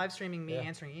thought we do. were live streaming me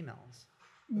answering emails.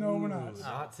 No, we're not. Ooh,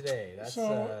 not today. That's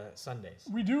So- Sundays.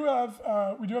 We do have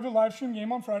a live stream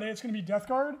game on Friday. It's going to be Death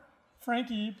Guard.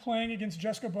 Frankie playing against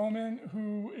Jessica Bowman,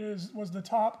 who was the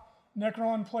top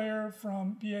Necron player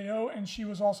from BAO, and she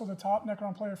was also the top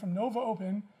Necron player from Nova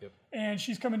Open. Yep. And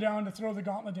she's coming down to throw the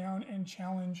gauntlet down and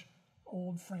challenge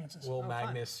old Francis. Will fun.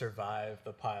 Magnus survive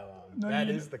the pylon? No, That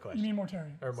you is the question. You mean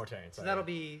Mortarion. Or Mortarion, So sorry. that'll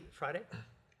be Friday?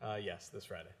 Yes, this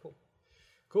Friday. Cool.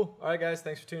 Cool. All right, guys.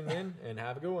 Thanks for tuning in, and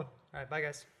have a good one. All right, bye,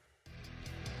 guys.